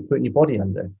stress that you're putting your body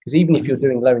under. Because even if you're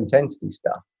doing low intensity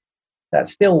stuff,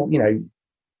 that's still,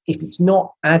 if it's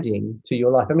not adding to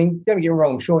your life, I mean, don't get me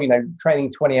wrong, I'm sure,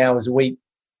 training 20 hours a week,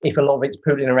 if a lot of it's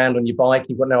pootling around on your bike,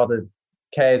 you've got no other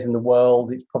cares in the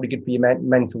world, it's probably good for your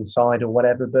mental side or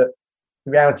whatever. But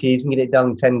the reality is, when you get it done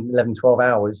in 10, 11, 12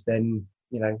 hours, then,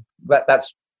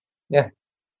 that's.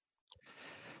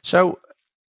 So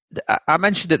I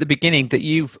mentioned at the beginning that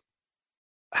you've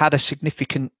had a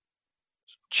significant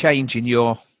change in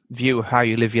your view of how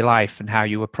you live your life and how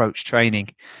you approach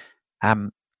training.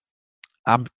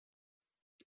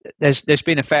 There's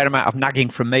been a fair amount of nagging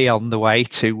from me on the way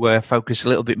to focus a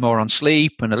little bit more on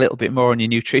sleep and a little bit more on your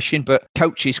nutrition, but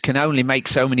coaches can only make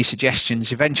so many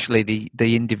suggestions. Eventually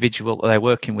the individual that they're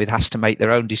working with has to make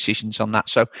their own decisions on that.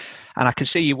 So, and I can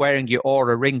see you wearing your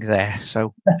Oura ring there.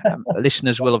 So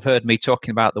listeners will have heard me talking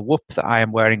about the Whoop that I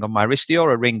am wearing on my wrist. The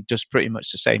Oura ring does pretty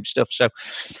much the same stuff. So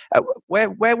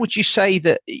where would you say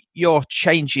that your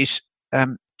changes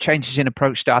in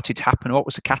approach started to happen? What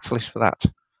was the catalyst for that?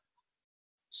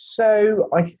 So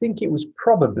I think it was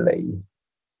probably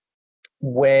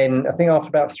after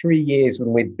about 3 years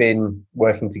when we'd been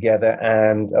working together,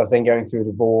 and I was then going through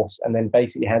a divorce and then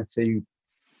basically had to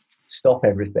stop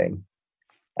everything.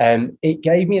 It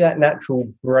gave me that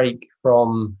natural break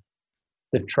from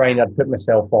the train I'd put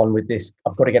myself on with this,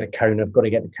 I've got to get a Kona, I've got to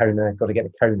get the Kona, I've got to get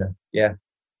the Kona. Yeah.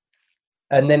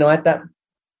 And then I had that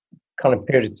kind of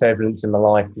period of turbulence in my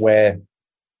life where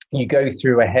you go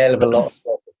through a hell of a lot of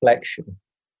self-reflection.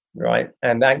 Right.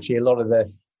 And actually a lot of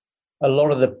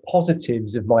the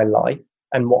positives of my life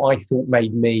and what I thought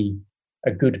made me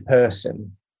a good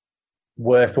person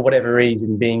were, for whatever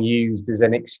reason, being used as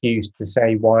an excuse to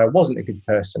say why I wasn't a good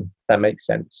person. If that makes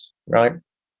sense. Right.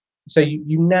 So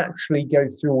you naturally go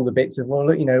through all the bits of, well,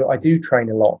 look, I do train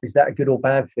a lot. Is that a good or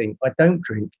bad thing? I don't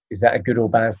drink. Is that a good or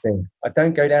bad thing? I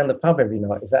don't go down the pub every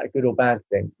night. Is that a good or bad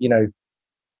thing?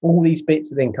 All these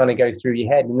bits then kind of go through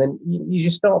your head, and then you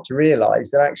just start to realize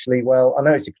that actually, well, I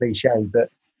know it's a cliche, but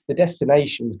the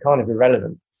destination is kind of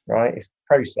irrelevant, right? It's the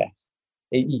process.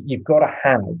 You've got to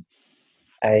have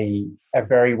a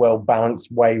very well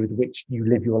balanced way with which you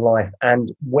live your life,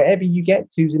 and wherever you get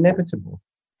to is inevitable.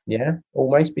 Yeah,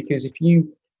 almost, because if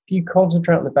you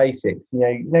concentrate on the basics,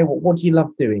 you know what do you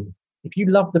love doing? If you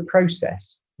love the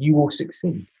process, you will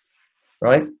succeed,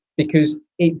 right? Because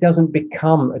it doesn't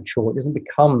become a chore. It doesn't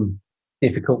become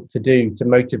difficult to do to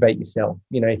motivate yourself.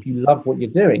 If you love what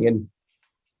you're doing. And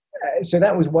so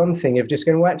that was one thing of just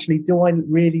going, well, actually, do I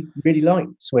really, really like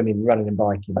swimming, running and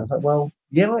biking? I was like, well,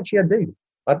 yeah, actually, I do.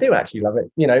 I do actually love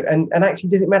it, and actually,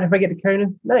 does it matter if I get to Kona?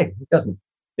 No, it doesn't,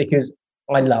 because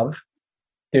I love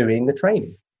doing the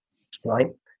training,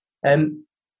 right?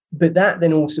 But that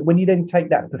then also, when you then take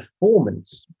that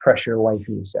performance pressure away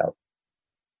from yourself,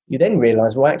 you then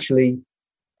realize, well, actually,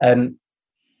 when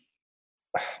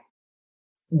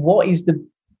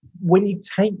you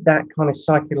take that kind of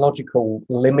psychological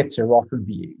limiter off of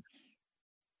you,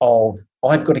 of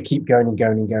I've got to keep going and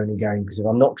going and going and going, because if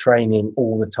I'm not training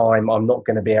all the time, I'm not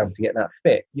going to be able to get that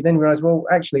fit. You then realize, well,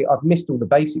 actually, I've missed all the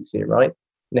basics here, right?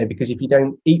 Because if you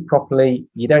don't eat properly,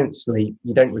 you don't sleep,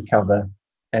 you don't recover,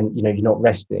 and you're not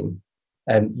resting,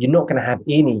 you're not going to have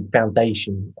any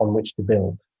foundation on which to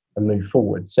build and move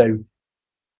forward. So,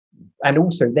 and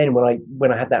also then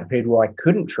when I had that period where I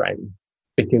couldn't train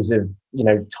because of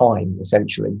time,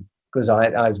 essentially, because I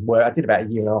did about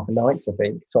 1.5 years of nights, I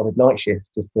think, solid night shifts,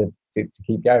 just to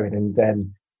keep going. And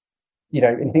and you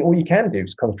think all you can do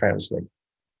is concentrate on sleep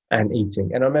and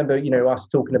eating. And I remember us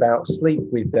talking about sleep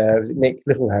with was it Nick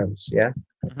Littlehouse, yeah,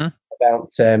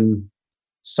 about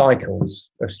cycles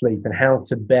of sleep and how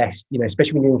to best,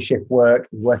 especially when you're doing shift work,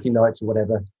 working nights or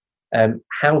whatever,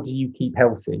 how do you keep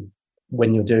healthy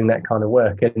when you're doing that kind of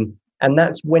work? And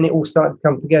that's when it all started to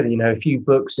come together. A few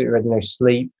books that read,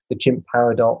 Sleep, The Chimp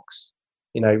Paradox,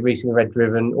 recently read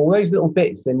Driven, all those little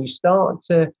bits. And you start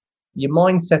to, your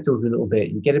mind settles a little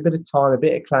bit. You get a bit of time, a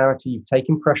bit of clarity. You've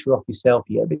taken pressure off yourself.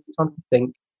 You get a bit of time to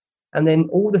think. And then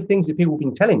all the things that people have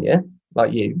been telling you,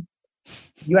 like you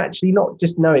actually not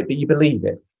just know it, but you believe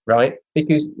it, right?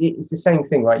 Because it's the same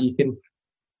thing, right? You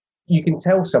can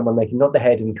tell someone, they can nod their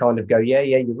head and kind of go, yeah,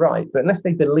 you're right. But unless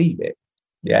they believe it,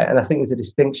 yeah, and I think there's a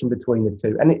distinction between the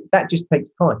two, and that just takes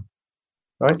time,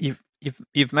 right?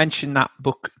 You've mentioned that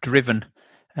book, Driven.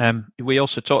 We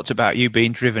also talked about you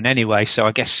being driven anyway, so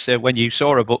I guess when you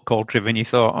saw a book called Driven, you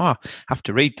thought, I have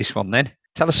to read this one then.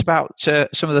 Tell us about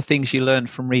some of the things you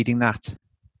learned from reading that.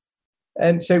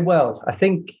 I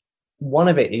think one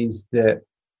of it is that,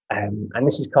 and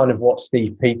this is kind of what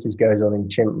Steve Peters goes on in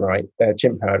Chimp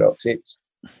Paradox. It's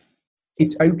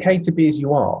okay to be as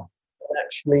you are.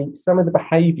 Actually, some of the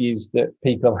behaviors that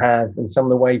people have and some of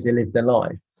the ways they live their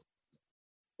life,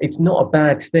 it's not a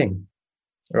bad thing,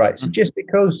 right? So just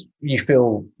because you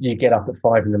feel you get up at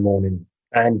 5 a.m.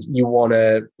 and you want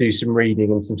to do some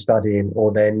reading and some studying,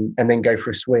 and then go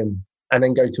for a swim, and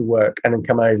then go to work, and then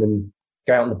come home and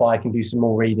go out on the bike and do some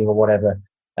more reading or whatever,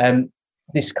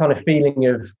 this kind of feeling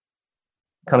of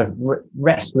kind of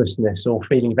restlessness, or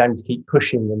feeling of having to keep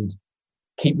pushing and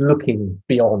keep looking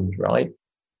beyond, right?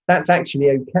 That's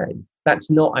actually okay. That's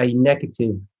not a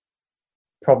negative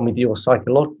problem with your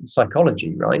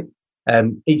psychology, right?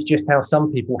 It's just how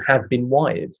some people have been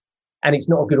wired, and it's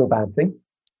not a good or bad thing.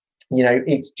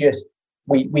 It's just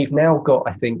we've now got,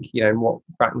 I think, and what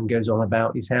Brackman goes on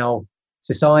about is how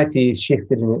society has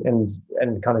shifted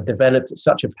and kind of developed at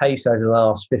such a pace over the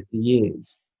last 50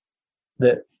 years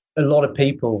that a lot of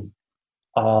people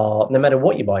are, no matter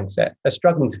what your mindset, are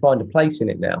struggling to find a place in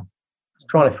it now.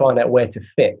 Trying to find out where to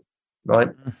fit, right?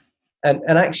 And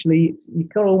actually, you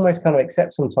can almost kind of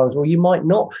accept sometimes, well, you might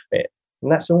not fit, and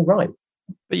that's all right.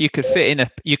 But you could fit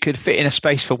in a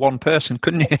space for one person,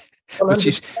 couldn't you?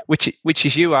 which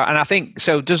is you are. And I think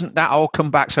so. Doesn't that all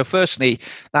come back? So, firstly,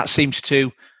 that seems to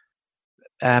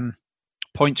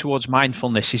point towards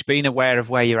mindfulness, is being aware of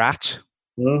where you're at.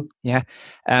 Yeah.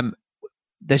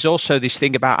 There's also this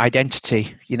thing about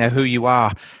identity. Who you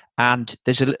are. And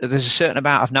there's a certain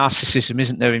amount of narcissism,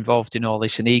 isn't there, involved in all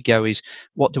this? And ego is,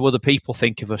 what do other people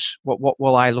think of us? What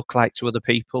will I look like to other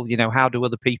people? How do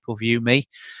other people view me?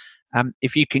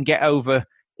 If you can get out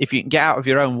of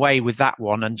your own way with that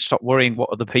one and stop worrying what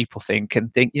other people think,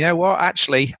 and think,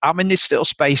 actually, I'm in this little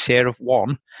space here of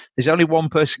one. There's only one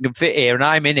person can fit here, and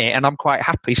I'm in it, and I'm quite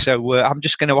happy. So I'm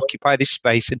just going to occupy this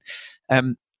space.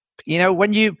 And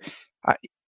when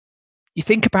you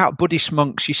think about Buddhist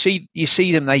monks, you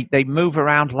see them, they move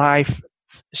around life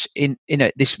in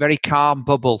this very calm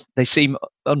bubble. They seem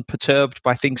unperturbed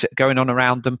by things that are going on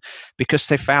around them because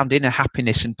they found inner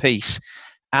happiness and peace.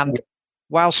 And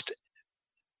whilst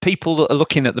people that are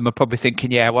looking at them are probably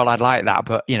thinking, yeah, well, I'd like that,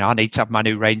 but I need to have my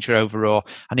new Range Rover, or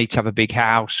I need to have a big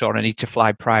house, or I need to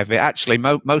fly private. Actually,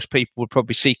 most people would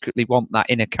probably secretly want that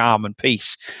inner calm and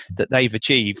peace that they've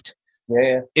achieved.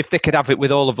 Yeah. If they could have it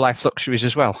with all of life luxuries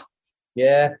as well.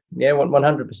 Yeah,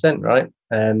 100%, right.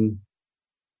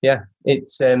 Yeah,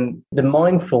 it's the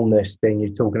mindfulness thing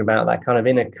you're talking about, that kind of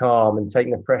inner calm and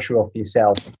taking the pressure off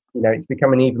yourself. It's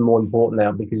becoming even more important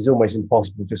now because it's almost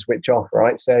impossible to switch off,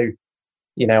 right? So,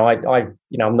 I'm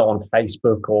not on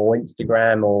Facebook or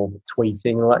Instagram or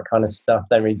tweeting, all that kind of stuff.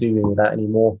 Don't really do any of that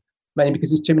anymore, mainly because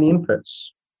there's too many inputs,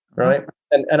 right?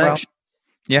 And actually,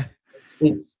 yeah,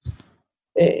 it's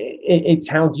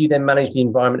how do you then manage the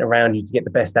environment around you to get the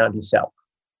best out of yourself,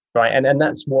 right? And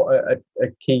that's what a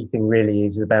key thing really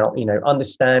is about,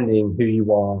 understanding who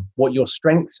you are, what your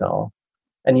strengths are.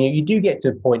 And you do get to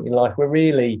a point in life where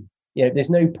really, there's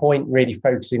no point really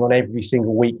focusing on every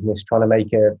single weakness, trying to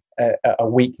make a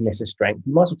weakness a strength.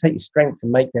 You might as well take your strengths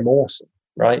and make them awesome,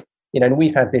 right? And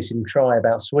we've had this in Tri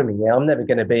about swimming. I'm never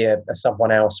going to be a sub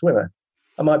 1 hour swimmer.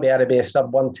 I might be able to be a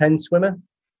sub 110 swimmer.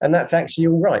 And that's actually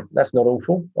all right. That's not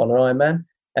awful on an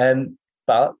Ironman.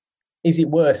 But is it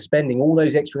worth spending all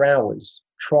those extra hours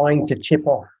trying to chip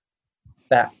off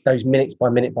those minutes by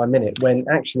minute by minute, when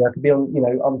actually I could be on,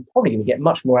 I'm probably going to get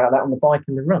much more out of that on the bike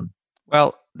and the run?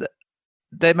 Well,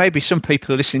 there may be some people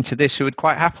who are listening to this who would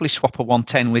quite happily swap a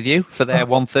 110 with you for their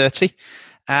 130,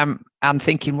 and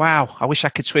thinking, wow, I wish I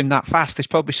could swim that fast. There's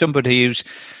probably somebody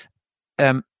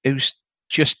who's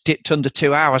just dipped under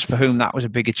 2 hours for whom that was a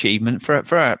big achievement for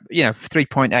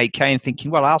 3.8k, and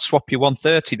thinking, well, I'll swap your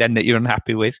 130 then that you're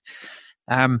unhappy with.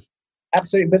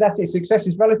 Absolutely, but that's it. Success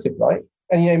is relative, right?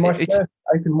 And my first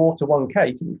open water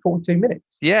 1k took me 42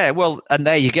 minutes. Yeah, well, and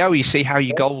there you go. You see how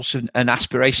your goals and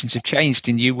aspirations have changed,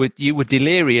 and you were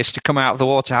delirious to come out of the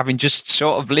water having just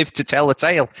sort of lived to tell the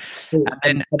tale.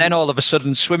 And then all of a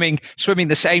sudden, swimming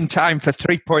the same time for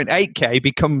 3.8k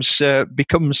becomes a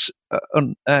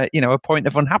point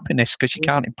of unhappiness because you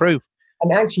can't improve.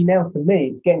 And actually, now for me,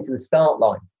 it's getting to the start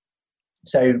line.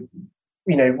 So,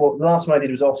 the last one I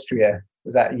did was Austria.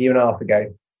 Was that a year and a half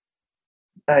ago?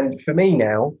 And for me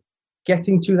now,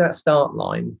 getting to that start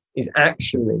line is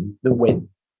actually the win.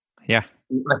 Yeah.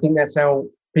 I think that's how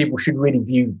people should really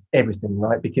view everything,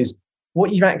 right? Because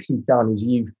what you've actually done is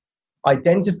you've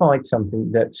identified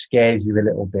something that scares you a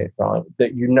little bit, right?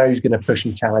 That is going to push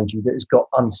and challenge you, that has got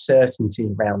uncertainty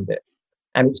around it,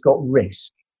 and it's got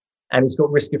risk, and it's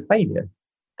got risk of failure.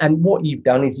 And what you've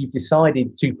done is you've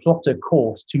decided to plot a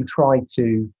course to try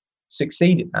to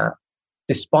succeed at that,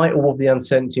 despite all of the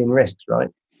uncertainty and risks, right?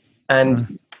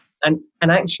 And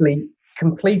actually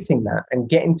completing that and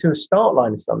getting to a start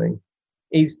line of something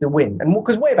is the win. And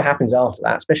because whatever happens after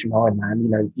that, especially in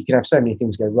Ironman, you can have so many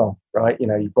things go wrong, right?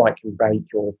 Your bike can break,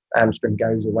 your hamstring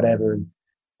goes or whatever,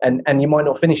 and you might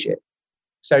not finish it.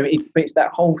 So it's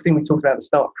that whole thing we talked about at the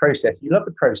start process. You love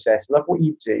the process, love what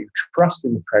you do, trust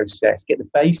in the process, get the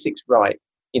basics right,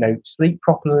 sleep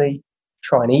properly,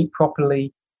 try and eat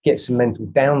properly, get some mental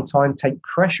downtime, take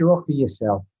pressure off of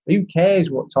yourself. Who cares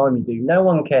what time you do? No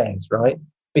one cares, right?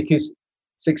 Because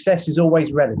success is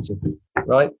always relative,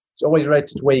 right? It's always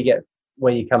relative to where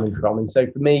you're coming from. And so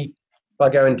for me, if I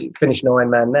go and finish an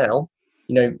Ironman now,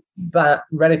 that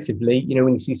relatively,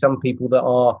 when you see some people that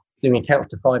are doing a count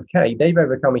to 5k, they've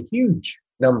overcome a huge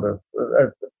number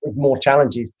of more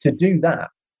challenges to do that.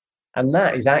 And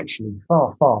that is actually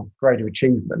far, far greater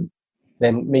achievement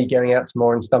than me going out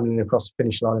tomorrow and stumbling across the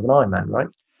finish line of an Ironman, right?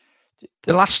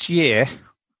 The last year,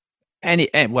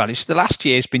 the last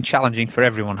year has been challenging for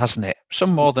everyone, hasn't it?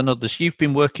 Some more than others. You've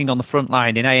been working on the front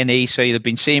line in A&E, so you've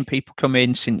been seeing people come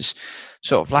in since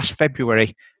sort of last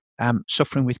February,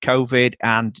 suffering with COVID,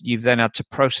 and you've then had to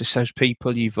process those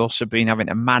people. You've also been having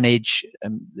to manage,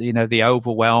 the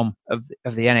overwhelm of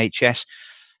the NHS.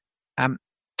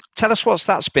 Tell us what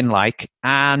that's been like,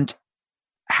 and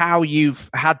how you've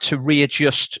had to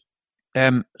readjust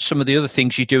some of the other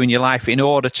things you do in your life in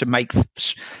order to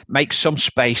make some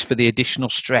space for the additional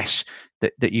stress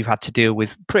that you've had to deal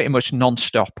with pretty much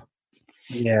non-stop.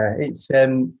 Yeah, it's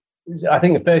I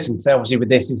think the first thing to say obviously with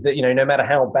this is that no matter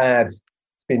how bad it's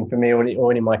been for me or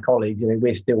any of my colleagues,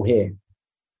 we're still here.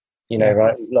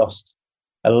 Right? We've lost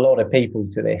a lot of people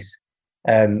to this,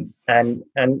 and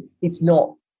it's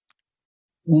not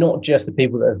just the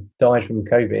people that have died from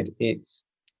COVID. It's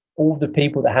all the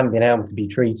people that haven't been able to be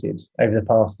treated over the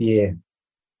past year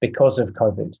because of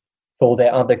COVID for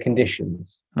their other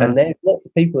conditions. And there's lots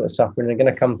of people that are suffering and are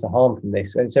going to come to harm from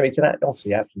this. And so it's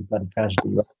obviously absolutely bloody tragedy,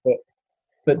 right?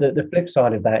 But the flip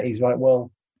side of that is, right, well,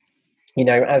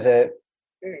 the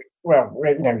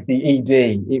ED,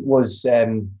 it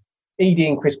ED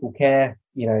and critical care,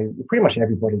 pretty much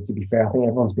everybody, to be fair. I think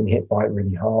everyone's been hit by it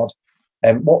really hard.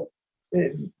 What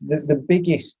the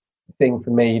biggest thing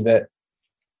for me that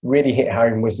really hit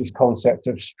home was this concept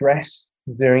of stress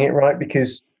doing it, right?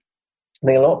 Because I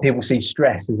think a lot of people see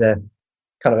stress as a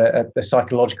kind of a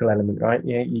psychological element, right?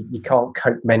 You can't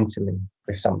cope mentally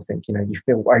with something, you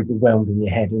feel overwhelmed in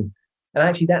your head. And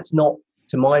actually that's not,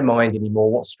 to my mind,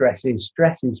 anymore what stress is.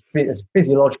 Stress is a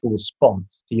physiological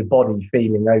response to your body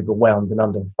feeling overwhelmed and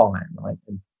under fire, right?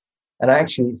 And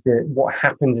actually it's what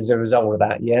happens as a result of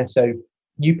that, yeah? So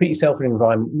you put yourself in an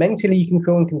environment, mentally you can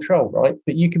feel in control, right?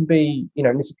 But you can be,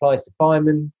 and this applies to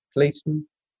firemen, policemen,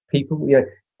 people,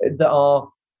 that are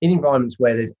in environments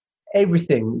where there's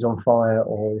everything is on fire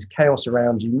or there's chaos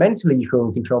around you. Mentally you feel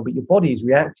in control, but your body is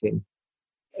reacting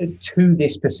to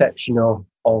this perception of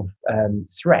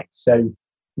threat. So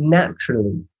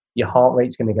naturally your heart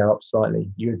rate's going to go up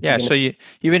slightly. So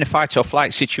you're in a fight or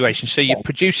flight situation, so you're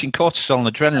producing cortisol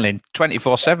and adrenaline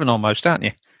 24/7 almost, aren't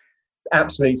you?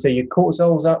 Absolutely. So your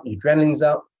cortisol's up, your adrenaline's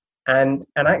up, and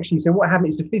actually, so what happened?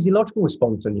 It's a physiological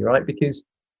response on you, right? Because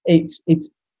it's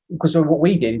because what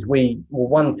we did is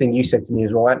one thing you said to me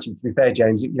as well. Actually, to be fair,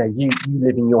 James, you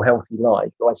living your healthy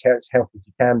life, or as healthy as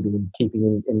you can be, and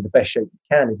keeping in the best shape you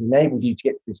can, has enabled you to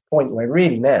get to this point where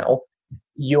really now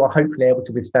you are hopefully able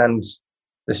to withstand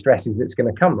the stresses that's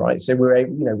going to come, right? So we're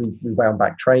able, we wound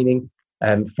back training,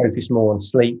 focus more on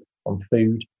sleep, on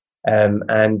food.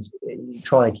 And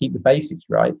trying to keep the basics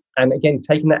right. And again,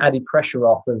 taking that added pressure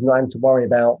off of not having to worry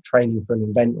about training for an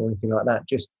event or anything like that.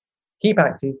 Just keep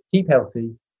active, keep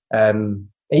healthy,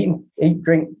 eat,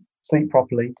 drink, sleep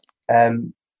properly.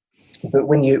 But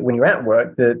when you're at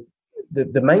work, the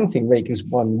main thing really, because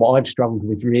what I've struggled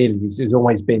with really has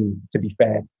always been, to be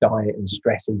fair, diet and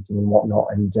stress eating and whatnot.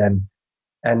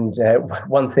 And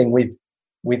one thing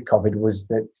with COVID was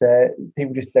that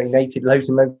people just donated loads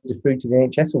and loads of food to the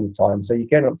NHS all the time. So you're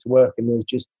going up to work and there's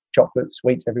just chocolate,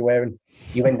 sweets everywhere, and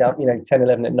you end up, 10,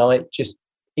 11 at night just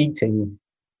eating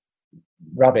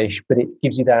rubbish, but it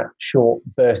gives you that short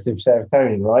burst of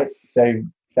serotonin, right? So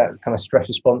that kind of stress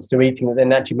response to eating that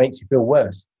then actually makes you feel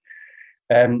worse.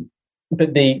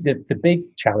 But the big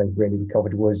challenge really with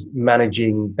COVID was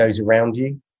managing those around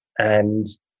you and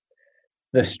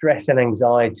the stress and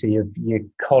anxiety of your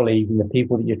colleagues and the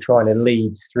people that you're trying to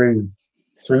lead through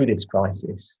this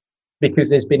crisis, because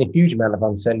there's been a huge amount of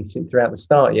uncertainty throughout the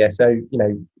start. Yeah. So,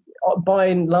 by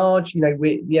and large, the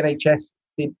NHS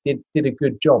did a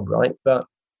good job, right? But,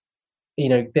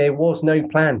 there was no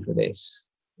plan for this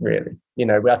really,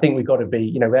 I think we've got to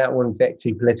be, without wanting to get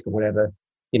too political, whatever,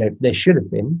 there should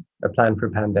have been a plan for a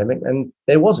pandemic, and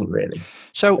there wasn't really.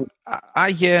 So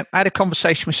I had a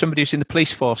conversation with somebody who's in the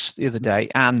police force the other day,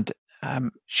 and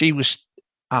she was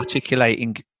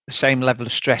articulating the same level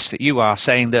of stress that you are,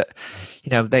 saying that,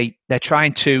 they're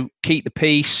trying to keep the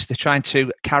peace, they're trying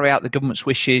to carry out the government's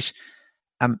wishes.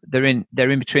 They're in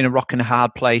between a rock and a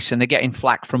hard place, and they're getting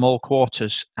flack from all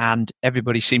quarters, and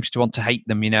everybody seems to want to hate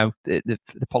them. The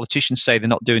politicians say they're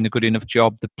not doing a good enough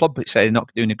job. The public say they're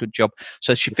not doing a good job.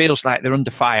 So she feels like they're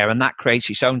under fire, and that creates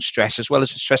its own stress, as well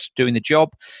as the stress of doing the job.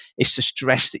 It's the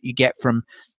stress that you get from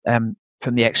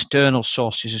the external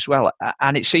sources as well.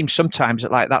 And it seems sometimes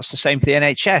that that's the same for the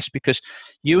NHS, because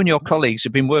you and your colleagues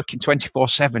have been working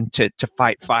 24/7 to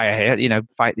fight fire here,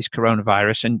 fight this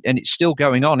coronavirus, and it's still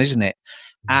going on, isn't it?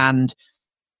 And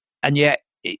yet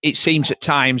it seems at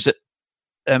times that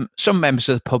some members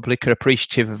of the public are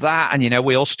appreciative of that. And,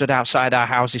 we all stood outside our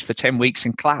houses for 10 weeks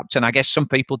and clapped. And I guess some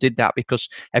people did that because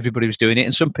everybody was doing it.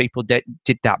 And some people did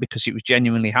that because it was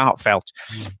genuinely heartfelt.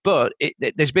 But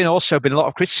there's also been a lot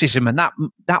of criticism, and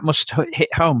that must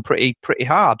hit home pretty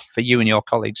hard for you and your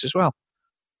colleagues as well.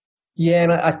 Yeah,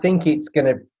 and I think it's going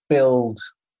to build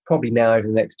probably now over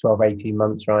the next 12, 18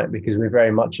 months, right? Because we're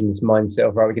very much in this mindset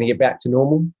of, right, we're going to get back to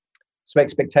normal. So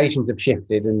expectations have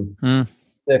shifted, and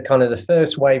the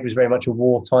first wave was very much a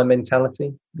wartime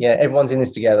mentality. Yeah, everyone's in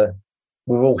this together.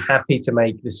 We're all happy to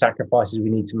make the sacrifices we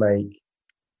need to make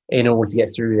in order to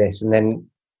get through this. And then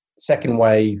second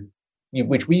wave,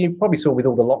 which we probably saw with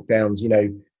all the lockdowns,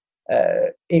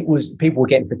 it was people were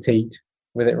getting fatigued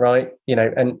with it, right?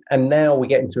 And now we're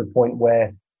getting to a point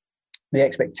where the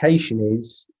expectation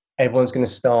is everyone's going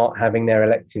to start having their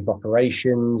elective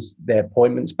operations, their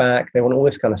appointments back. They want all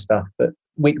this kind of stuff, but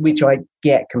which I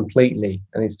get completely,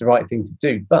 and it's the right thing to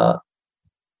do. But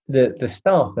the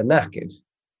staff are knackered,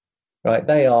 right?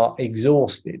 They are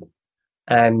exhausted,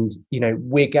 and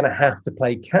we're going to have to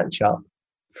play catch up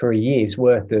for a year's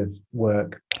worth of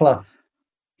work plus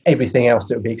everything else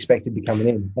that would be expected to be coming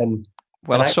in. And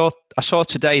Well, I saw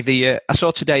today the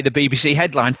BBC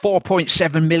headline: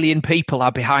 4.7 million people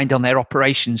are behind on their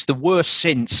operations, the worst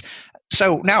since.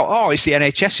 So now, it's the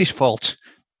NHS's fault,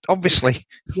 obviously.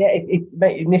 Yeah,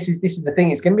 this is the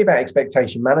thing. It's going to be about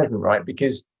expectation management, right?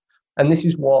 Because, and this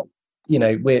is what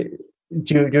we're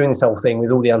doing this whole thing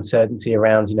with all the uncertainty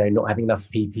around not having enough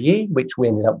PPE, which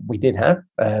we did have,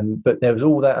 but there was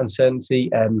all that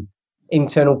uncertainty.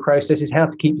 Internal processes, how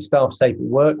to keep the staff safe at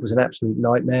work was an absolute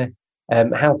nightmare.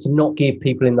 How to not give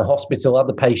people in the hospital,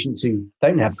 other patients who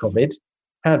don't have COVID,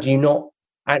 how do you not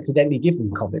accidentally give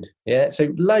them COVID? Yeah,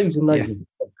 so loads and loads of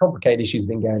complicated issues have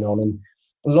been going on, and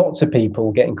lots of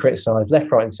people getting criticised left,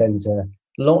 right, and centre.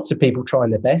 Lots of people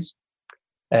trying their best.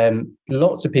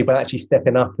 Lots of people actually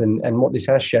stepping up, and what this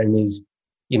has shown is,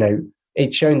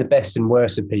 it's shown the best and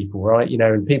worst of people, right?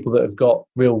 And people that have got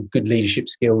real good leadership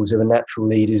skills are natural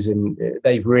leaders, and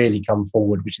they've really come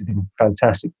forward, which has been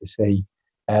fantastic to see.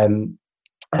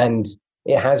 And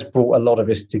it has brought a lot of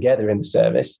us together in the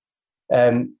service.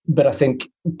 But I think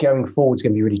going forward is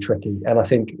going to be really tricky. And I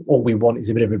think all we want is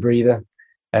a bit of a breather.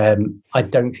 I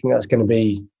don't think that's going to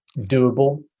be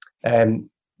doable,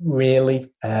 really.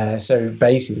 So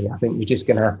basically, I think we're just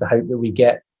going to have to hope that we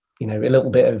get, a little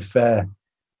bit of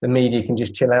the media can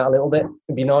just chill out a little bit.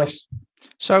 It'd be nice.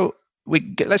 So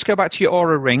let's go back to your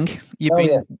Oura Ring. You've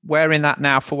been wearing that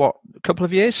now for what, a couple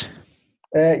of years?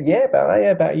 About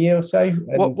a year or so.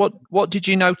 What did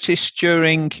you notice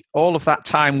during all of that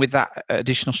time with that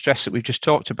additional stress that we've just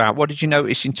talked about? What did you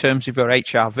notice in terms of your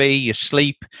HRV, your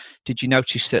sleep? Did you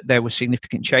notice that there were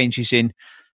significant changes in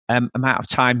amount of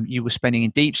time you were spending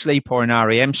in deep sleep or in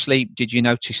REM sleep? Did you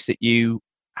notice that you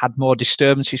had more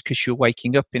disturbances because you were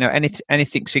waking up?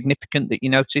 Anything significant that you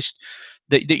noticed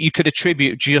that you could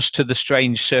attribute just to the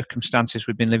strange circumstances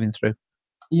we've been living through?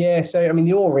 Yeah, so the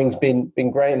Oura Ring's been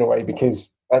great in a way,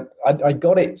 because I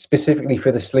got it specifically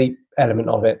for the sleep element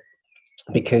of it,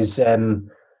 because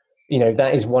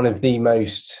that is one of the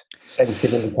most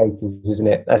sensitive indicators, isn't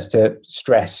it, as to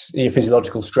stress, your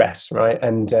physiological stress, right,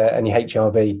 and your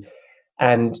HRV.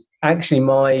 And actually,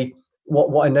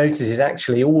 what I noticed is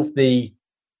actually all of the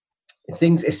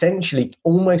things essentially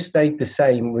almost stayed the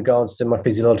same in regards to my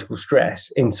physiological stress,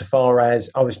 insofar as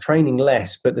I was training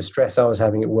less, but the stress I was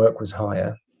having at work was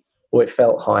higher, or it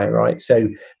felt higher, right? So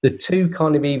the two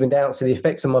kind of evened out. So the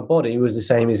effects on my body was the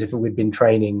same as if we'd been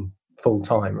training full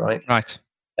time, right? Right.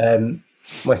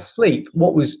 My sleep,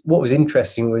 what was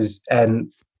interesting was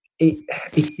it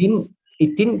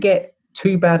didn't get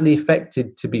too badly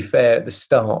affected, to be fair, at the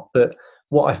start, but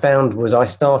what I found was I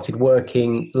started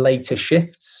working later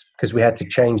shifts because we had to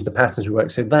change the patterns we work.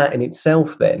 So that in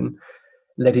itself then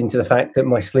led into the fact that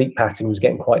my sleep pattern was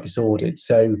getting quite disordered.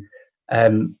 So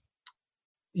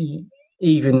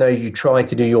even though you try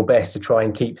to do your best to try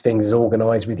and keep things as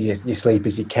organised with your sleep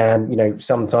as you can,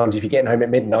 sometimes if you're getting home at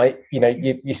midnight,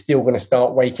 you're still going to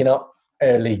start waking up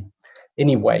early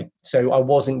anyway. So I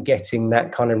wasn't getting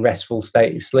that kind of restful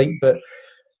state of sleep, but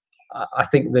I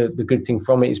think the good thing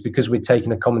from it is because we're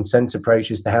taking a common sense approach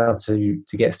as to how to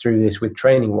get through this with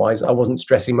training wise, I wasn't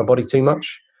stressing my body too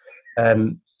much.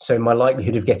 So my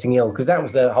likelihood of getting ill, because that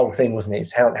was the whole thing, wasn't it?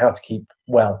 It's how to keep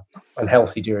well and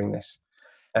healthy during this.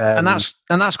 And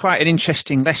that's quite an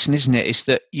interesting lesson, isn't it? Is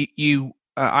that you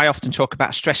I often talk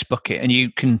about stress bucket, and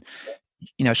you can,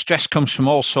 stress comes from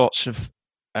all sorts of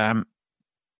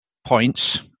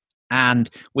points, and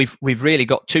we've really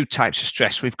got two types of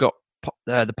stress. We've got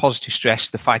the positive stress,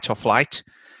 the fight or flight,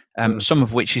 some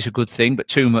of which is a good thing, but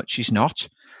too much is not.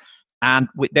 And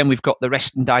then we've got the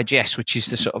rest and digest, which is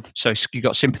the sort of, so you've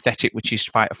got sympathetic, which is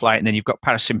fight or flight, and then you've got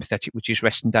parasympathetic, which is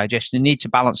rest and digest. You need to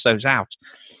balance those out.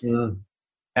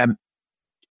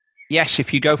 Yes,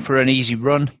 if you go for an easy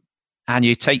run and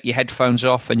you take your headphones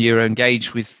off and you're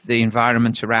engaged with the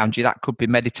environment around you, that could be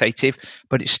meditative,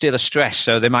 but it's still a stress.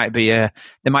 So there might be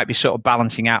sort of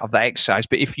balancing out of that exercise.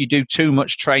 But if you do too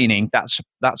much training, that's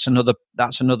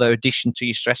another addition to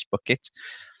your stress bucket.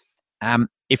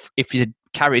 If you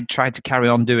tried to carry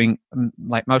on doing,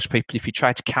 like most people, if you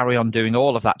try to carry on doing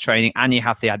all of that training and you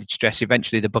have the added stress,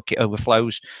 eventually the bucket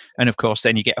overflows, and of course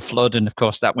then you get a flood, and of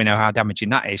course that we know how damaging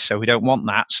that is. So we don't want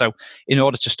that. So in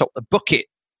order to stop the bucket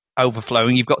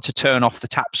overflowing, you've got to turn off the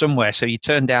tap somewhere. So you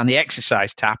turn down the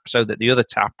exercise tap so that the other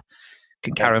tap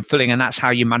can carry on filling, and that's how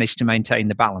you manage to maintain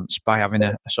the balance, by having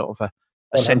a sort of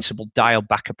a sensible dialed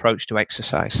back approach to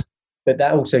exercise. But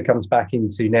that also comes back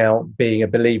into now being a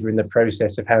believer in the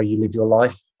process of how you live your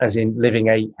life, as in living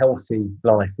a healthy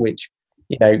life, which,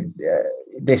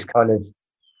 this kind of,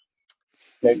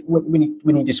 when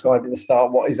you described at the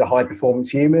start, what is a high performance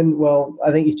human? Well,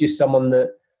 I think it's just someone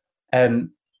that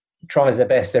tries their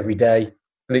best every day,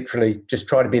 literally just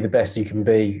try to be the best you can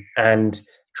be and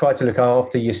try to look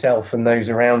after yourself and those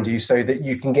around you so that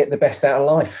you can get the best out of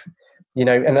life,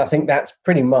 and I think that's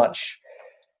pretty much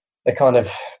the kind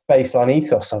of baseline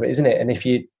ethos of it, isn't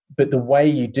it? But the way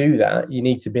you do that, you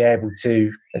need to be able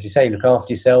to, as you say, look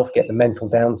after yourself, get the mental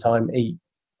downtime, eat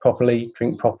properly,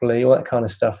 drink properly, all that kind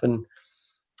of stuff. And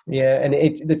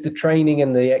it's the training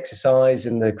and the exercise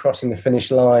and the crossing the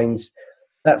finish lines,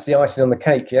 that's the icing on the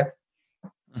cake. Yeah.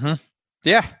 Mm-hmm.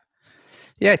 Yeah,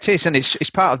 it is, and it's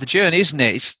part of the journey, isn't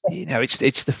it?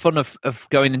 It's the fun of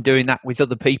going and doing that with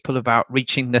other people, about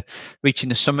reaching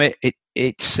the summit.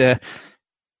 It's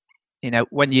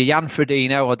when you're Jan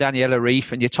Frodeno or Daniela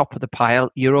Ryf and you're top of the pile,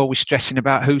 you're always stressing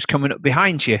about who's coming up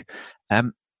behind you.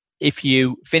 If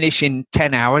you finish in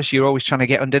 10 hours, you're always trying to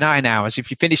get under 9 hours.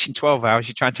 If you finish in 12 hours,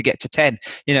 you're trying to get to 10.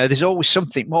 There's always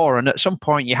something more, and at some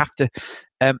point you have to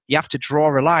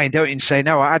draw a line, don't you, and say,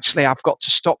 no, actually, I've got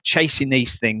to stop chasing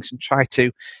these things and try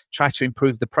to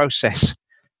improve the process.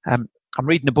 I'm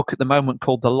reading a book at the moment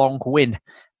called The Long Win,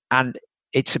 and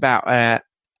it's about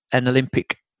an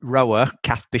Olympic rower,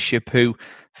 Kath Bishop, who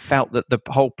felt that the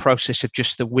whole process of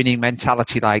just the winning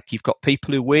mentality, like you've got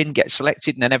people who win, get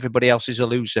selected, and then everybody else is a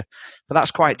loser. But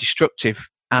that's quite destructive,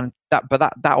 and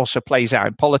that also plays out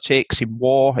in politics, in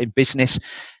war, in business,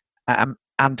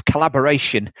 and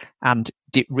collaboration, and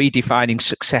redefining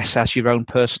success as your own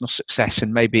personal success.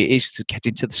 And maybe it is to get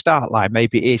into the start line.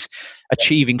 Maybe it is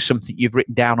achieving something you've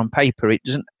written down on paper. It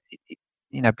doesn't,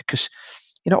 because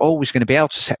you're not always going to be able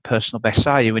to set personal bests,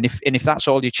 are you? And if that's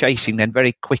all you're chasing, then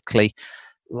very quickly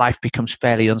life becomes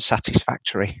fairly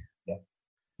unsatisfactory.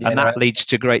 And that leads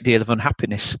to a great deal of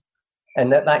unhappiness.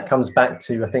 And that comes back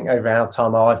to, I think, over our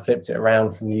time, I've flipped it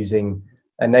around from using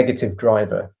a negative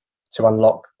driver to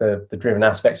unlock the driven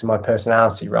aspects of my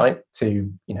personality, right?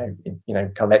 To,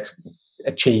 kind of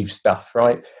achieve stuff,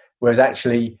 right? Whereas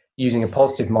actually using a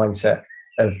positive mindset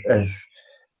of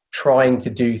trying to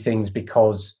do things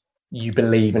because you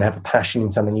believe and have a passion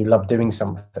in something, you love doing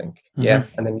something. Mm-hmm. Yeah.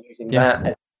 And then using that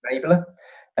as an enabler.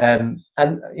 And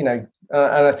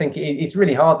I think it's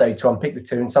really hard though to unpick the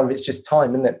two, and some of it's just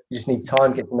time, isn't it? You just need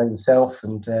time, get to know yourself,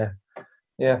 and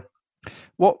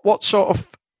What sort of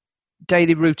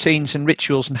daily routines and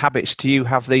rituals and habits do you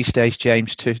have these days,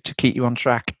 James, to keep you on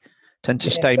track and to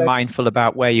stay mindful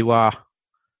about where you are?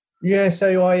 Yeah,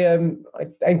 so I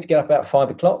aim to get up about 5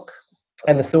 o'clock,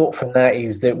 and the thought from that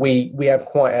is that we have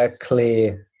quite a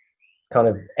clear kind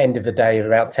of end of the day of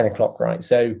about 10 o'clock, right?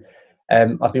 So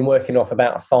I've been working off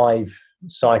about a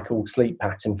 5-cycle sleep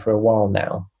pattern for a while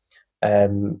now.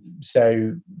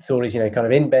 So thought is, kind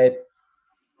of in bed,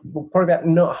 probably about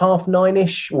not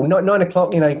 9:30ish or 9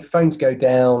 o'clock, phones go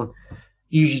down,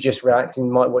 usually just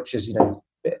relaxing, might watch a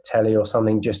bit of telly or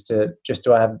something just to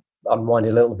unwind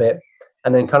a little bit.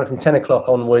 And then kind of from 10 o'clock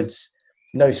onwards,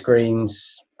 no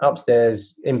screens,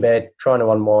 upstairs, in bed, trying to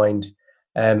unwind.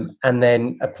 And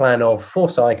then a plan of 4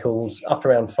 cycles up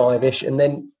around 5-ish, and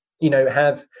then,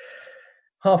 have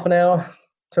half an hour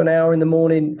to an hour in the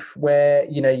morning where,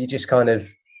 you just kind of,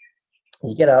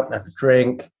 you get up, have a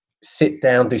drink, sit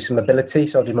down, do some mobility.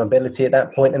 So I'll do mobility at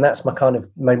that point, and that's my kind of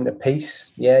moment of peace.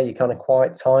 Yeah, your kind of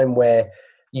quiet time where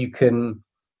you can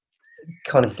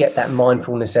kind of get that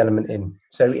mindfulness element in.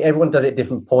 So everyone does it at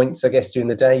different points, I guess, during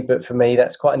the day. But for me,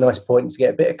 that's quite a nice point to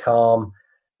get a bit of calm.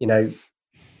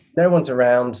 No one's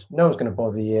around, no one's going to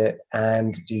bother you,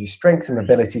 and do strength and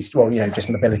mobility. Well, just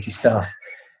mobility stuff.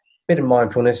 Bit of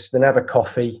mindfulness, then have a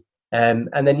coffee, and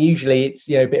then usually it's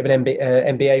a bit of an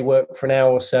MBA work for an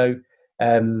hour or so.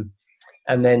 And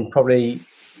then probably,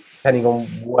 depending on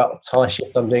what time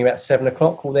shift I'm doing, about 7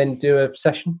 o'clock, we'll then do a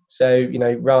session. So,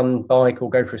 run, bike, or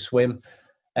go for a swim.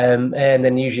 And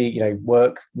then usually,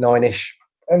 work 9-ish.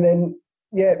 And then,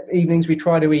 evenings we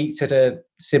try to eat at a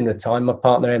similar time. My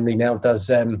partner, Emily, now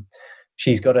does,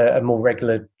 she's got a more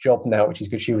regular job now, which is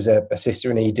good. She was a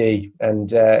sister in ED,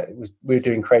 and we were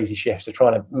doing crazy shifts. So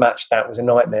trying to match that was a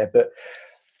nightmare. But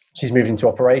she's moved into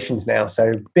operations now,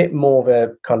 so a bit more of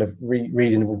a kind of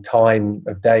reasonable time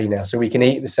of day now. So we can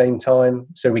eat at the same time.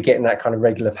 So we're getting that kind of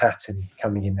regular pattern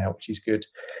coming in now, which is good.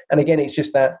 And again, it's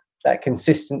just that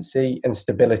consistency and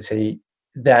stability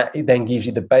that then gives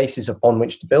you the basis upon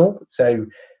which to build. So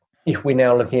if we're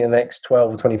now looking at the next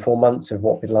 12 or 24 months of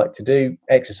what we'd like to do,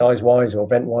 exercise-wise or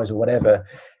event-wise or whatever,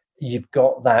 you've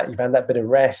got that, you've had that bit of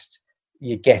rest,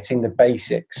 you're getting the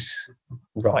basics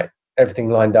right. Everything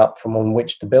lined up from on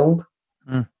which to build.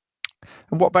 And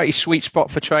what about your sweet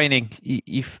spot for training?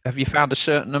 Have you found a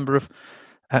certain number of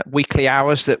weekly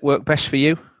hours that work best for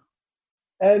you?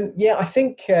 I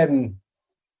think,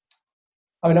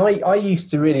 I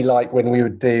used to really like when we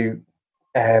would do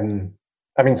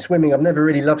I mean, swimming, I've never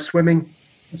really loved swimming.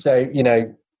 So,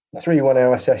 3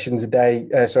 1-hour sessions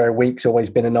a week's always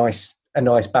been a nice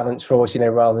balance for us,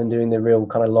 rather than doing the real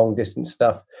kind of long distance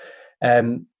stuff.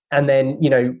 And then,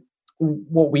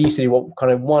 what we used to do, what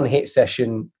kind of one hit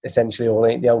session, essentially, or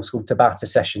the old school Tabata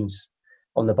sessions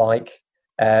on the bike.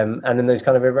 And then there's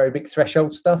kind of aerobic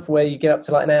threshold stuff where you get up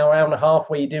to like an hour and a half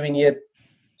where you're doing your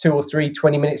 2 or 3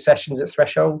 20-minute sessions at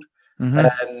threshold.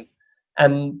 Mm-hmm.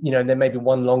 And then maybe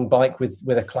one long bike with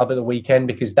a club at the weekend,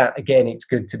 because that, again, it's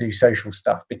good to do social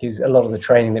stuff, because a lot of the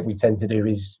training that we tend to do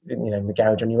is, in the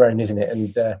garage on your own, isn't it?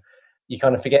 And you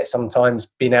kind of forget sometimes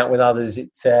being out with others. It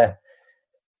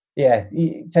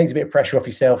takes a bit of pressure off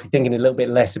yourself. You're thinking a little bit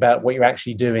less about what you're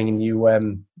actually doing, and you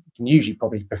can usually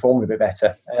probably perform a bit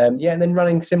better. And then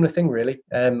running, similar thing, really.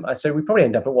 So we probably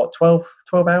end up at 12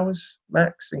 hours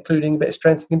max, including a bit of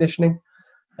strength and conditioning.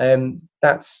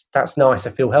 That's nice.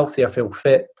 I feel healthy. I feel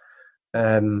fit.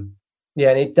 And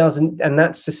it doesn't, and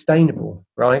that's sustainable,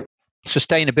 right?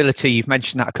 Sustainability, you've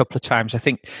mentioned that a couple of times. I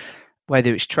think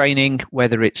whether it's training,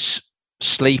 whether it's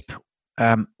sleep,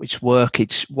 it's work,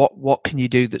 it's what can you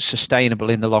do that's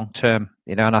sustainable in the long term,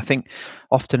 and I think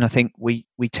often we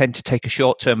tend to take a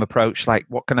short-term approach, like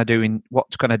what can I do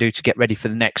to get ready for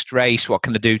the next race, what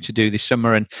can I do this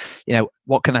summer, and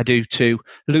what can I do to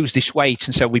lose this weight,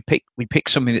 and so we pick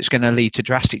something that's going to lead to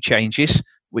drastic changes,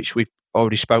 which we've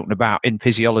already spoken about in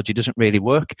physiology doesn't really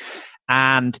work.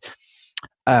 And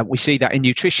we see that in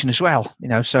nutrition as well,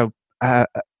 so a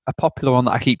popular one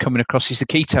that I keep coming across is the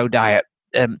keto diet.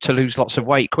 To lose lots of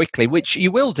weight quickly, which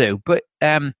you will do, but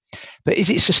is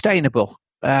it sustainable?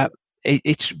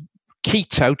 It's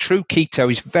keto. True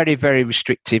keto is very, very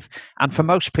restrictive, and for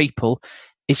most people,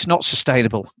 it's not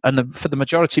sustainable. And for the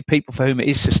majority of people for whom it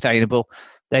is sustainable,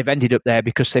 they've ended up there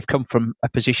because they've come from a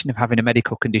position of having a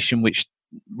medical condition which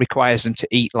requires them to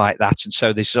eat like that, and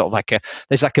so there's sort of like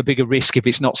a bigger risk if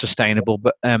it's not sustainable.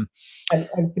 But and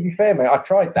to be fair, mate, I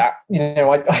tried that.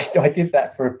 I did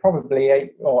that for probably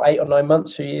 8 or 9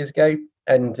 months 2 years ago,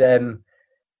 and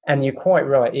you're quite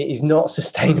right. It is not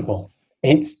sustainable.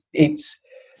 It's I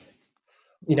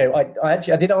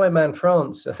did Ironman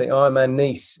France, I think Ironman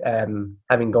Nice,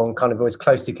 having gone kind of as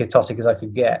close to ketotic as I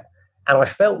could get, and I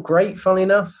felt great. Funnily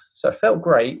enough, so I felt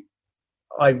great.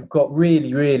 I got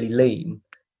really, really lean,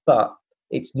 but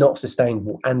it's not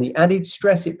sustainable. And the added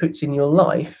stress it puts in your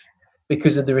life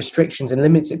because of the restrictions and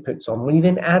limits it puts on, when you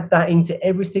then add that into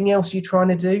everything else you're trying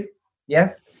to do,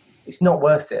 it's not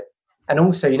worth it. And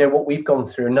also, what we've gone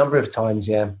through a number of times,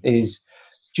 is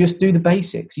just do the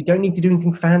basics. You don't need to do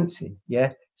anything fancy,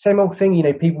 Same old thing,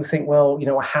 people think, well,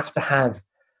 I have to have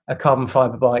a carbon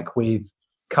fiber bike with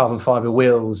carbon fiber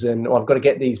wheels, and I've got to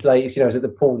get these latest, I was at the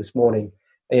pool this morning,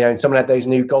 and someone had those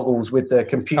new goggles with the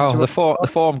computer. Oh, the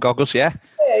form goggles, yeah.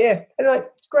 Yeah. And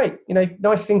it's great.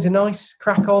 Nice things are nice,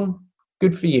 crack on,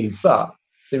 good for you. But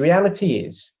the reality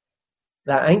is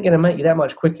that ain't going to make you that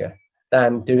much quicker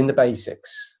than doing the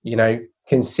basics,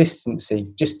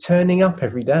 consistency, just turning up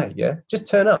every day, Just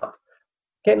turn up,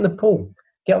 get in the pool,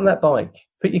 get on that bike,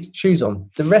 put your shoes on.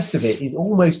 The rest of it is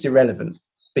almost irrelevant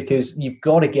because you've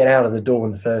got to get out of the door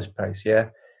in the first place,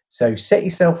 So set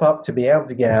yourself up to be able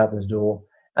to get out of the door,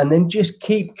 and then just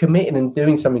keep committing and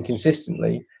doing something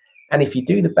consistently. And if you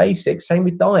do the basics, same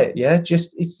with diet,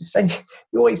 just it's the same.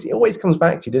 It always comes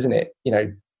back to, doesn't it?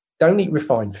 Don't eat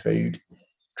refined food.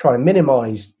 Try to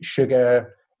minimize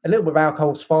sugar. A little bit of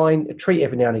alcohol's fine. A treat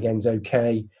every now and again is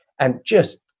okay. And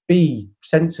just be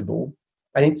sensible.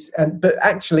 But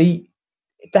actually,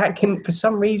 that can, for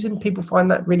some reason, people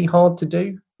find that really hard to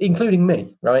do, including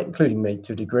me, right? Including me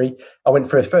to a degree. I went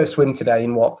for a first swim today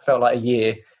in what felt like a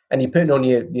year. And you're putting on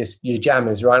your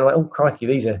jammers, right? I'm like, oh crikey,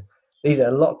 these are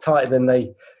a lot tighter than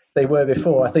they were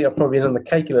before. I think I've probably been on the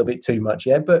cake a little bit too much,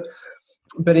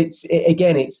 But it's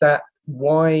that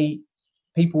why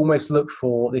people almost look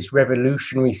for this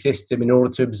revolutionary system in order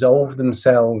to absolve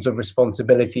themselves of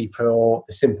responsibility for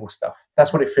the simple stuff.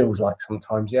 That's what it feels like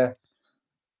sometimes,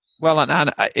 Well,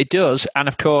 and it does, and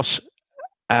of course,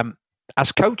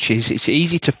 as coaches, it's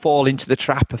easy to fall into the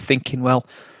trap of thinking, well,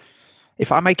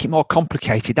 if I make it more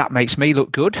complicated, that makes me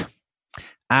look good.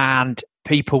 And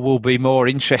people will be more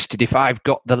interested if I've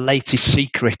got the latest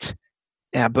secret.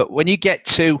 But when you get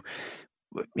to,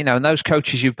 and those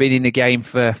coaches who've been in the game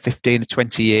for 15 or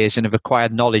 20 years and have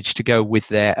acquired knowledge to go with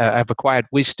have acquired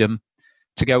wisdom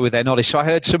to go with their knowledge. So I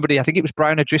heard somebody, I think it was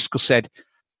Brian O'Driscoll, said,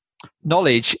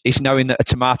 knowledge is knowing that a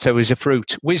tomato is a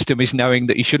fruit. Wisdom is knowing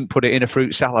that you shouldn't put it in a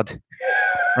fruit salad.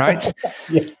 Right?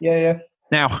 Yeah.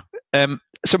 Now,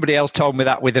 Somebody else told me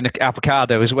that with an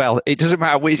avocado as well. It doesn't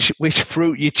matter which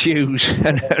fruit you choose,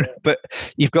 but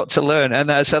you've got to learn.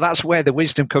 And so that's where the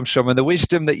wisdom comes from. And the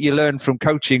wisdom that you learn from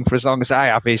coaching for as long as I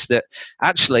have is that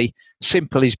actually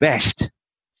simple is best.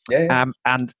 Yeah.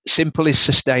 And simple is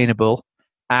sustainable.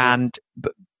 And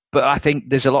but I think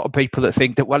there's a lot of people that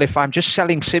think that, well, if I'm just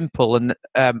selling simple, and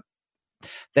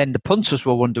then the punters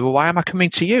will wonder, well, why am I coming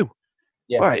to you?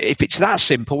 Yeah. Well, if it's that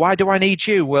simple, why do I need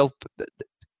you? Well,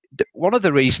 one of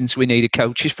the reasons we need a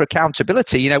coach is for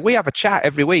accountability. We have a chat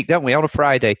every week, don't we, on a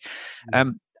Friday?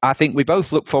 I think we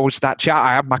both look forward to that chat.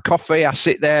 I have my coffee, I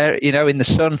sit there, in the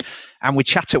sun, and we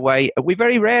chat away. We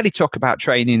very rarely talk about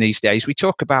training these days. We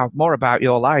talk more about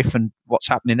your life and what's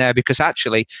happening there, because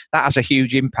actually that has a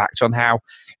huge impact on how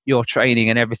your training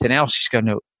and everything else is going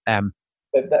to.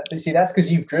 But see, that's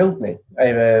because you've drilled me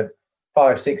over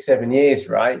 5, 6, 7 years,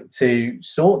 right, to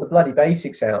sort the bloody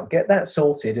basics out, get that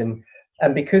sorted, and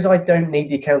because I don't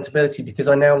need the accountability, because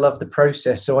I now love the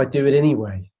process, so I do it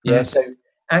anyway. Yeah. So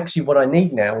actually, what I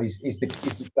need now is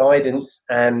the guidance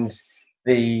and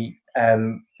the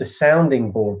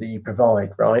sounding board that you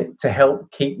provide, right, to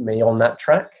help keep me on that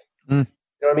track. You know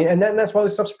what I mean? And then that's why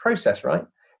this stuff's a process, right?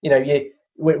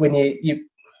 When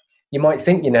you might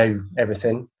think you know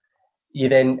everything, you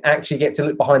then actually get to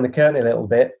look behind the curtain a little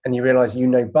bit, and you realise you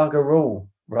know bugger all,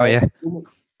 right? Oh, yeah.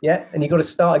 Yeah, and you've got to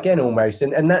start again almost.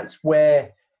 And that's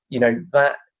where,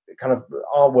 that kind of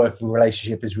our working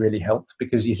relationship has really helped,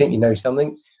 because you think you know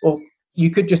something. Well,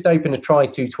 you could just open a Try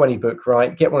 220 book,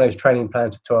 right? Get one of those training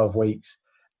plans for 12 weeks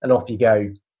and off you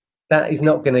go. That is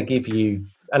not going to give you,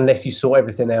 unless you sort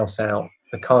everything else out,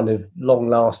 the kind of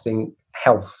long-lasting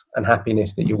health and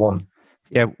happiness that you want.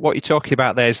 Yeah, what you're talking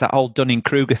about there is that whole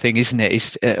Dunning-Kruger thing, isn't it?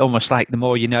 It's almost like the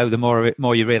more you know, the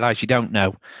more you realise you don't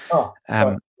know.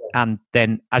 Right. And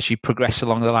then as you progress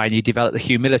along the line, you develop the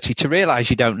humility to realise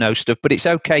you don't know stuff. But it's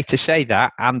okay to say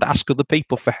that and ask other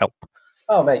people for help.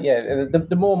 Oh, mate, yeah.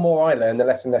 The more and more I learn, the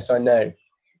less and less I know,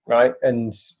 right?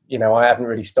 And, I haven't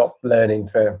really stopped learning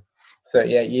for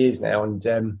 38 years now. And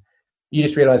you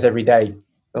just realise every day,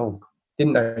 oh,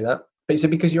 didn't know that. But it's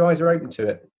because your eyes are open to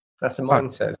it. That's a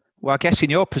mindset. Well, I guess in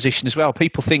your position as well,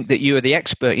 people think that you are the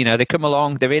expert. They come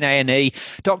along, they're in A&E.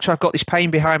 Doctor, I've got this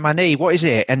pain behind my knee. What is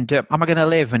it? And am I going to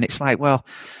live? And it's like, well,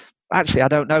 actually, I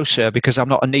don't know, sir, because I'm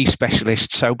not a knee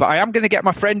specialist. But I am going to get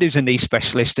my friend who's a knee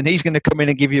specialist, and he's going to come in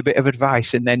and give you a bit of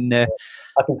advice. And then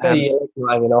I can tell you your leg's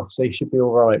not hanging off, so you should be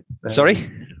all right.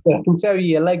 Sorry? I can tell you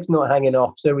your leg's not hanging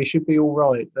off, so we should be all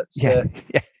right. That's the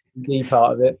key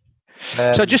part of it.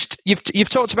 So just you've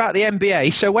talked about the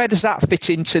MBA. So where does that fit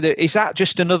into is that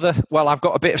just another, well, I've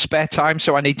got a bit of spare time,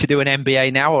 so I need to do an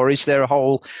MBA now, or is there a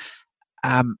whole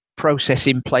process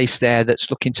in place there that's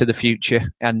looking to the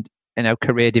future and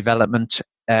career development,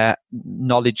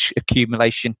 knowledge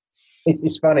accumulation?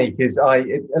 It's funny because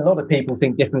a lot of people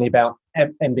think differently about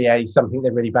MBA. Something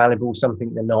they're really valuable,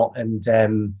 something they're not,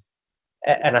 and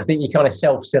I think you're kind of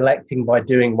self-selecting by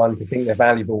doing one to think they're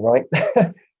valuable, right?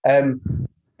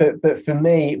 But for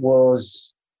me, it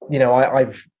was, I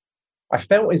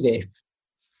felt as if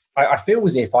I feel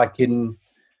as if I can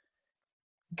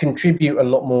contribute a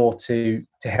lot more to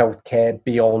healthcare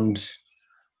beyond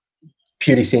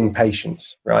purely seeing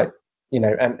patients, right?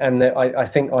 I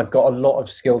think I've got a lot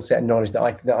of skill set and knowledge that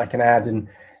I can add.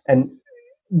 And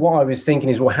what I was thinking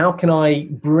is, well, how can I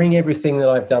bring everything that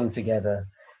I've done together,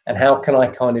 and how can I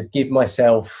kind of give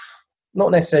myself not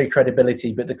necessarily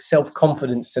credibility, but the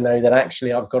self-confidence to know that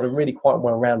actually I've got a really quite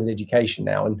well-rounded education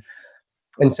now.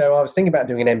 And so I was thinking about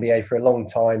doing an MBA for a long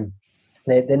time.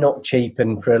 They're not cheap,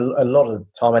 and for a lot of the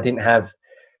time I didn't have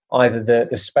either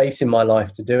the space in my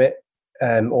life to do it,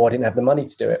 or I didn't have the money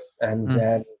to do it.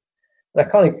 And I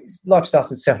kind of, life started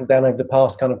to settle down over the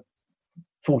past kind of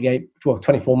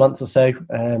 24 months or so.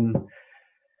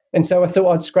 And so I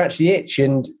thought I'd scratch the itch,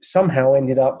 and somehow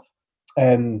ended up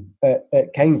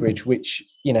at Cambridge, which,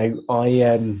 if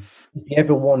you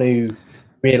ever want to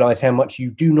realise how much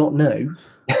you do not know,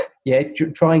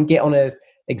 try and get on a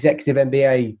executive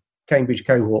MBA Cambridge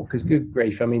cohort, because good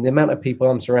grief, I mean, the amount of people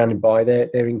I'm surrounded by,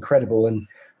 they're incredible. And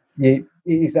it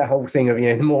is that whole thing of,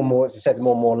 the more and more, as I said, the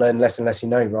more and more learn, less and less you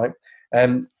know, right?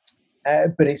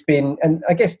 But it's been, and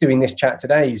I guess doing this chat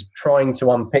today is trying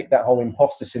to unpick that whole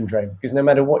imposter syndrome, because no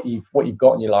matter what you've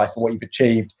got in your life and what you've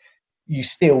achieved, you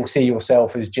still see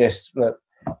yourself as just, look,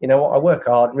 you know what, I work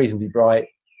hard, reasonably bright,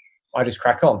 I just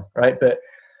crack on, right? But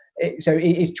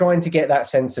it's trying to get that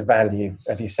sense of value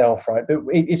of yourself, right? But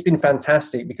it's been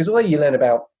fantastic, because although you learn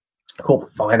about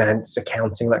corporate finance,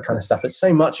 accounting, that kind of stuff, but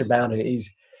so much about it is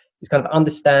kind of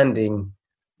understanding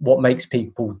what makes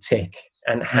people tick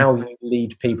and how you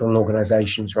lead people and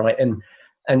organizations, right? And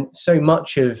And so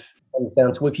much of comes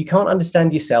down to, well, if you can't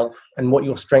understand yourself and what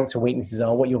your strengths and weaknesses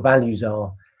are, what your values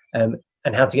are,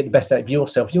 and how to get the best out of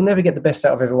yourself, you'll never get the best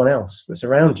out of everyone else that's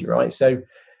around you, right? So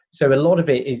a lot of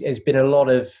it has been a lot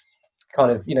of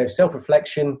kind of,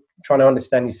 self-reflection, trying to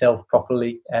understand yourself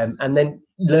properly, and then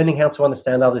learning how to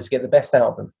understand others to get the best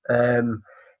out of them.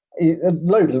 A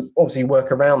load of obviously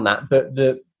work around that, but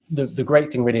the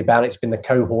great thing really about it's been the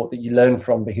cohort that you learn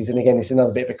from, because, and again, it's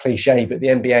another bit of a cliche, but the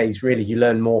MBA is really, you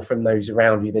learn more from those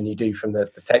around you than you do from the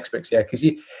textbooks. Yeah, because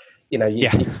you pick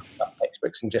up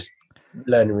textbooks and just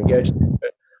learn and regurgitate.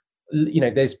 But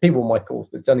there's people on my course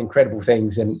that've done incredible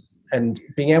things, and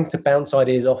being able to bounce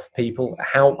ideas off people.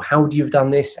 How do you have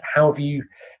done this? How have you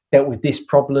dealt with this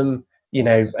problem?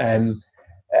 And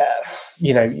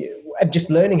just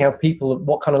learning how people,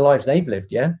 what kind of lives they've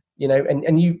lived. Yeah.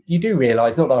 And you do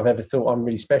realize, not that I've ever thought I'm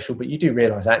really special, but you do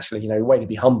realize actually, a way to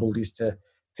be humbled is to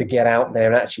get out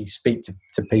there and actually speak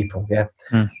to people. Yeah.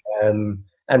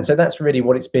 And so that's really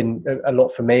what it's been a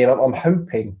lot for me. And I'm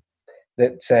hoping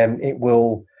that it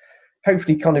will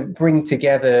hopefully kind of bring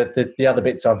together the other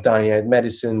bits I've done,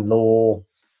 medicine, law,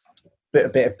 a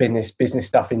bit of business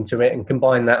stuff into it, and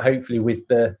combine that hopefully with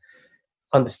the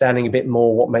understanding a bit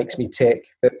more what makes me tick,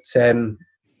 that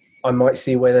I might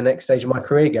see where the next stage of my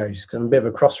career goes, because I'm a bit of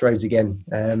a crossroads again.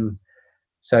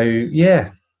 So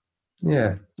yeah,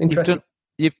 interesting.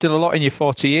 You've done a lot in your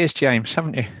 40 years, James,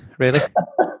 haven't you? Really?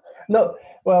 No,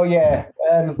 well, yeah.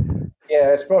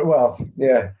 It's probably, well,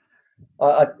 yeah.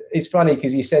 It's funny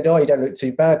because you said, "Oh, you don't look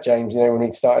too bad, James." When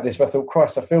we started this, but I thought,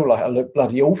 "Christ, I feel like I look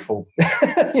bloody awful."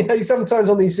 Sometimes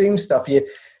on these Zoom stuff,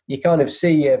 you kind of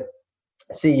see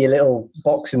your little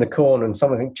box in the corner, and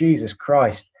someone think, "Jesus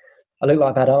Christ, I look like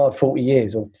I've had a hard 40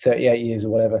 years or 38 years or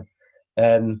whatever."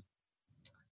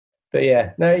 But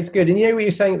yeah, no, it's good. And what you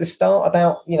were saying at the start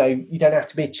about, you don't have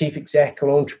to be a chief exec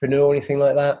or entrepreneur or anything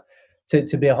like that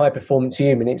to be a high performance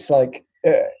human. It's like,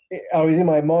 I was in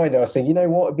my mind, I was saying,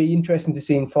 what would be interesting to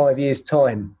see in 5 years'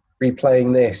 time,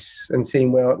 replaying this and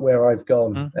seeing where I've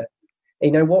gone.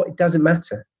 You know what? It doesn't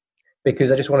matter,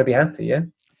 because I just want to be happy. Yeah.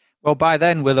 Well, by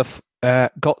then we'll have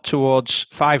got towards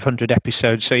 500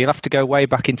 episodes, so you'll have to go way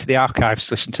back into the archives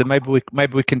to listen to. Maybe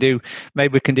we can do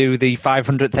the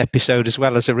 500th episode as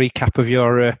well as a recap of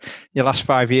your last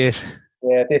 5 years.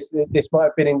 Yeah, this might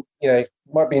have been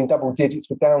in double digits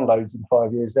for downloads in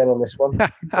 5 years then on this one.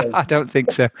 I don't think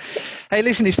so. Hey,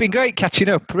 listen, it's been great catching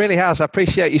up. It really has. I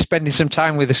appreciate you spending some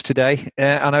time with us today.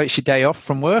 I know it's your day off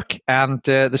from work and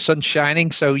the sun's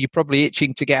shining, so you're probably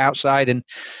itching to get outside and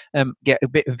get a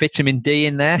bit of vitamin D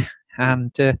in there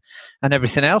and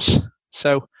everything else.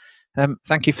 So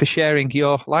thank you for sharing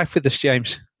your life with us,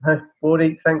 James.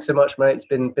 Wardy, thanks so much, mate. It's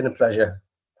been a pleasure.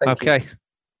 Thank you.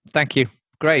 Thank you.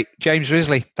 Great. James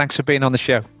Risley, thanks for being on the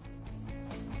show.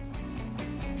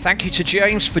 Thank you to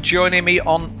James for joining me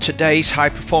on today's High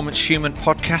Performance Human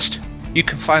podcast. You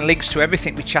can find links to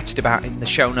everything we chatted about in the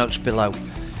show notes below.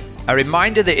 A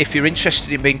reminder that if you're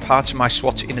interested in being part of my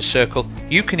SWAT Inner Circle,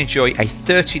 you can enjoy a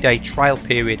 30-day trial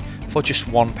period for just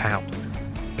 £1.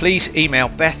 Please email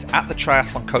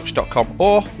beth@thetriathloncoach.com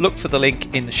or look for the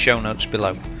link in the show notes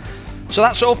below. So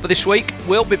that's all for this week.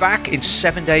 We'll be back in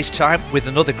 7 days' time with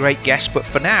another great guest. But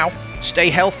for now, stay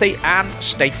healthy and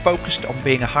stay focused on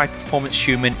being a high-performance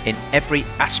human in every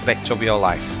aspect of your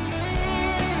life.